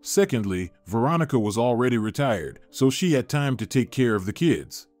 Secondly, Veronica was already retired, so she had time to take care of the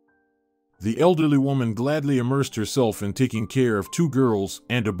kids. The elderly woman gladly immersed herself in taking care of 2 girls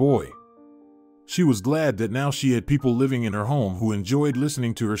and a boy. She was glad that now she had people living in her home who enjoyed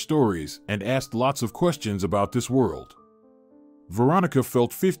listening to her stories and asked lots of questions about this world. Veronica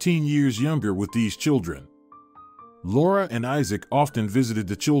felt 15 years younger with these children. Laura and Isaac often visited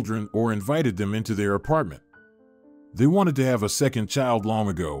the children or invited them into their apartment. They wanted to have a second child long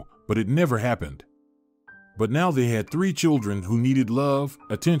ago, but it never happened. But now they had 3 children who needed love,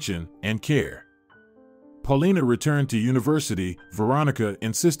 attention, and care. Paulina returned to university. Veronica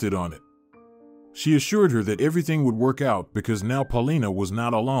insisted on it. She assured her that everything would work out because now Paulina was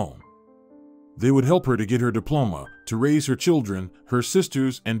not alone. They would help her to get her diploma, to raise her children, her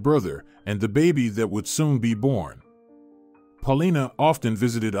sisters and brother, and the baby that would soon be born. Paulina often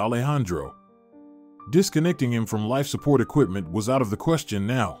visited Alejandro. Disconnecting him from life support equipment was out of the question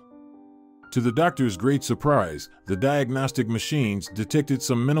now. To the doctor's great surprise, the diagnostic machines detected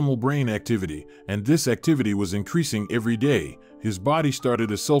some minimal brain activity, and this activity was increasing every day. His body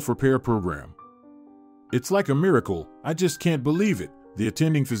started a self-repair program. "It's like a miracle, I just can't believe it," the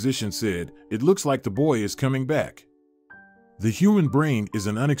attending physician said. "It looks like the boy is coming back." The human brain is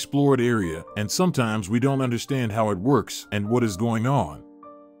an unexplored area, and sometimes we don't understand how it works and what is going on.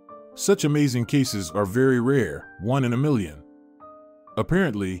 Such amazing cases are very rare, 1 in a million.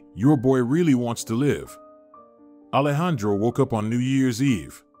 Apparently, your boy really wants to live. Alejandro woke up on New Year's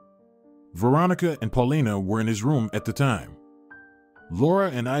Eve. Veronica and Paulina were in his room at the time.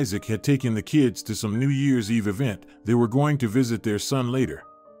 Laura and Isaac had taken the kids to some New Year's Eve event. They were going to visit their son later.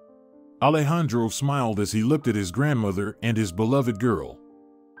 Alejandro smiled as he looked at his grandmother and his beloved girl.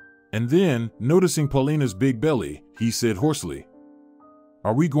 And then, noticing Paulina's big belly, he said hoarsely,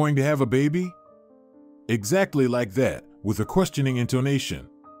 "Are we going to have a baby?" Exactly like that, with a questioning intonation.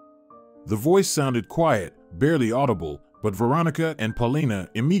 The voice sounded quiet, barely audible, but Veronica and Paulina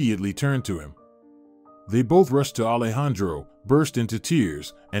immediately turned to him. They both rushed to Alejandro, burst into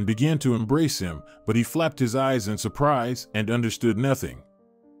tears, and began to embrace him, but he flapped his eyes in surprise and understood nothing.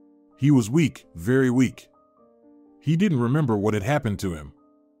 He was weak, very weak. He didn't remember what had happened to him.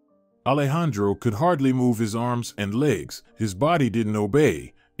 Alejandro could hardly move his arms and legs. His body didn't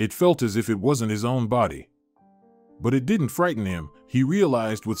obey. It felt as if it wasn't his own body. But it didn't frighten him. He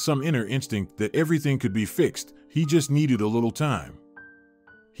realized with some inner instinct that everything could be fixed. He just needed a little time.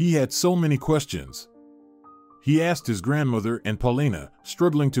 He had so many questions. He asked his grandmother and Paulina,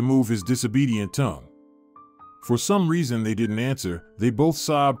 struggling to move his disobedient tongue. For some reason they didn't answer. They both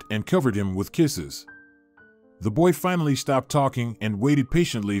sobbed and covered him with kisses. The boy finally stopped talking and waited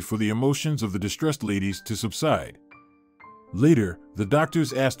patiently for the emotions of the distressed ladies to subside. Later, the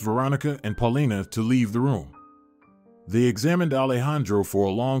doctors asked Veronica and Paulina to leave the room. They examined Alejandro for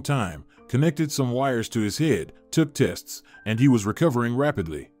a long time, connected some wires to his head, took tests, and he was recovering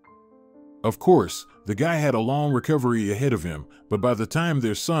rapidly. Of course, the guy had a long recovery ahead of him, but by the time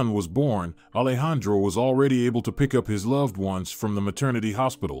their son was born, Alejandro was already able to pick up his loved ones from the maternity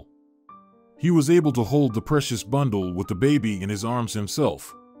hospital. He was able to hold the precious bundle with the baby in his arms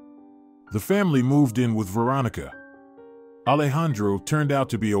himself. The family moved in with Veronica. Alejandro turned out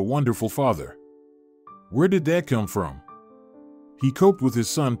to be a wonderful father. Where did that come from? He coped with his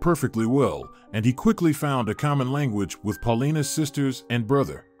son perfectly well, and he quickly found a common language with Paulina's sisters and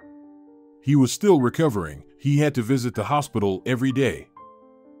brother. He was still recovering. He had to visit the hospital every day.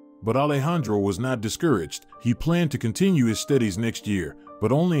 But Alejandro was not discouraged. He planned to continue his studies next year,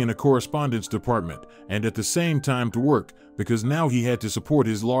 but only in a correspondence department, and at the same time to work, because now he had to support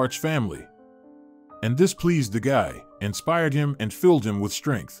his large family. And this pleased the guy, inspired him, and filled him with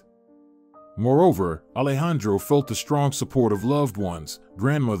strength. Moreover, Alejandro felt the strong support of loved ones,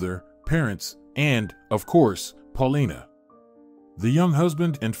 grandmother, parents, and, of course, Paulina. The young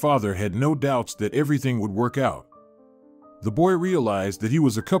husband and father had no doubts that everything would work out. The boy realized that he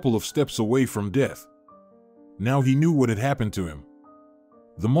was a couple of steps away from death. Now he knew what had happened to him.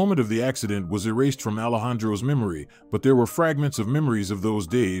 The moment of the accident was erased from Alejandro's memory, but there were fragments of memories of those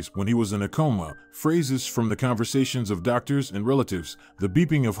days when he was in a coma, phrases from the conversations of doctors and relatives, the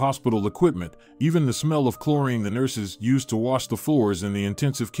beeping of hospital equipment, even the smell of chlorine the nurses used to wash the floors in the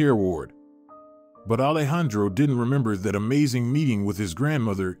intensive care ward. But Alejandro didn't remember that amazing meeting with his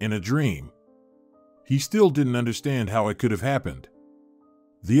grandmother in a dream. He still didn't understand how it could have happened.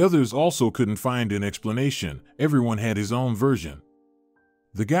 The others also couldn't find an explanation. Everyone had his own version.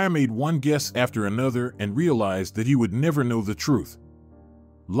 The guy made one guess after another and realized that he would never know the truth.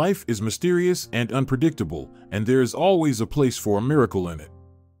 Life is mysterious and unpredictable, and there is always a place for a miracle in it.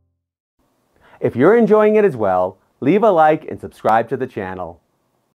 If you're enjoying it as well, leave a like and subscribe to the channel.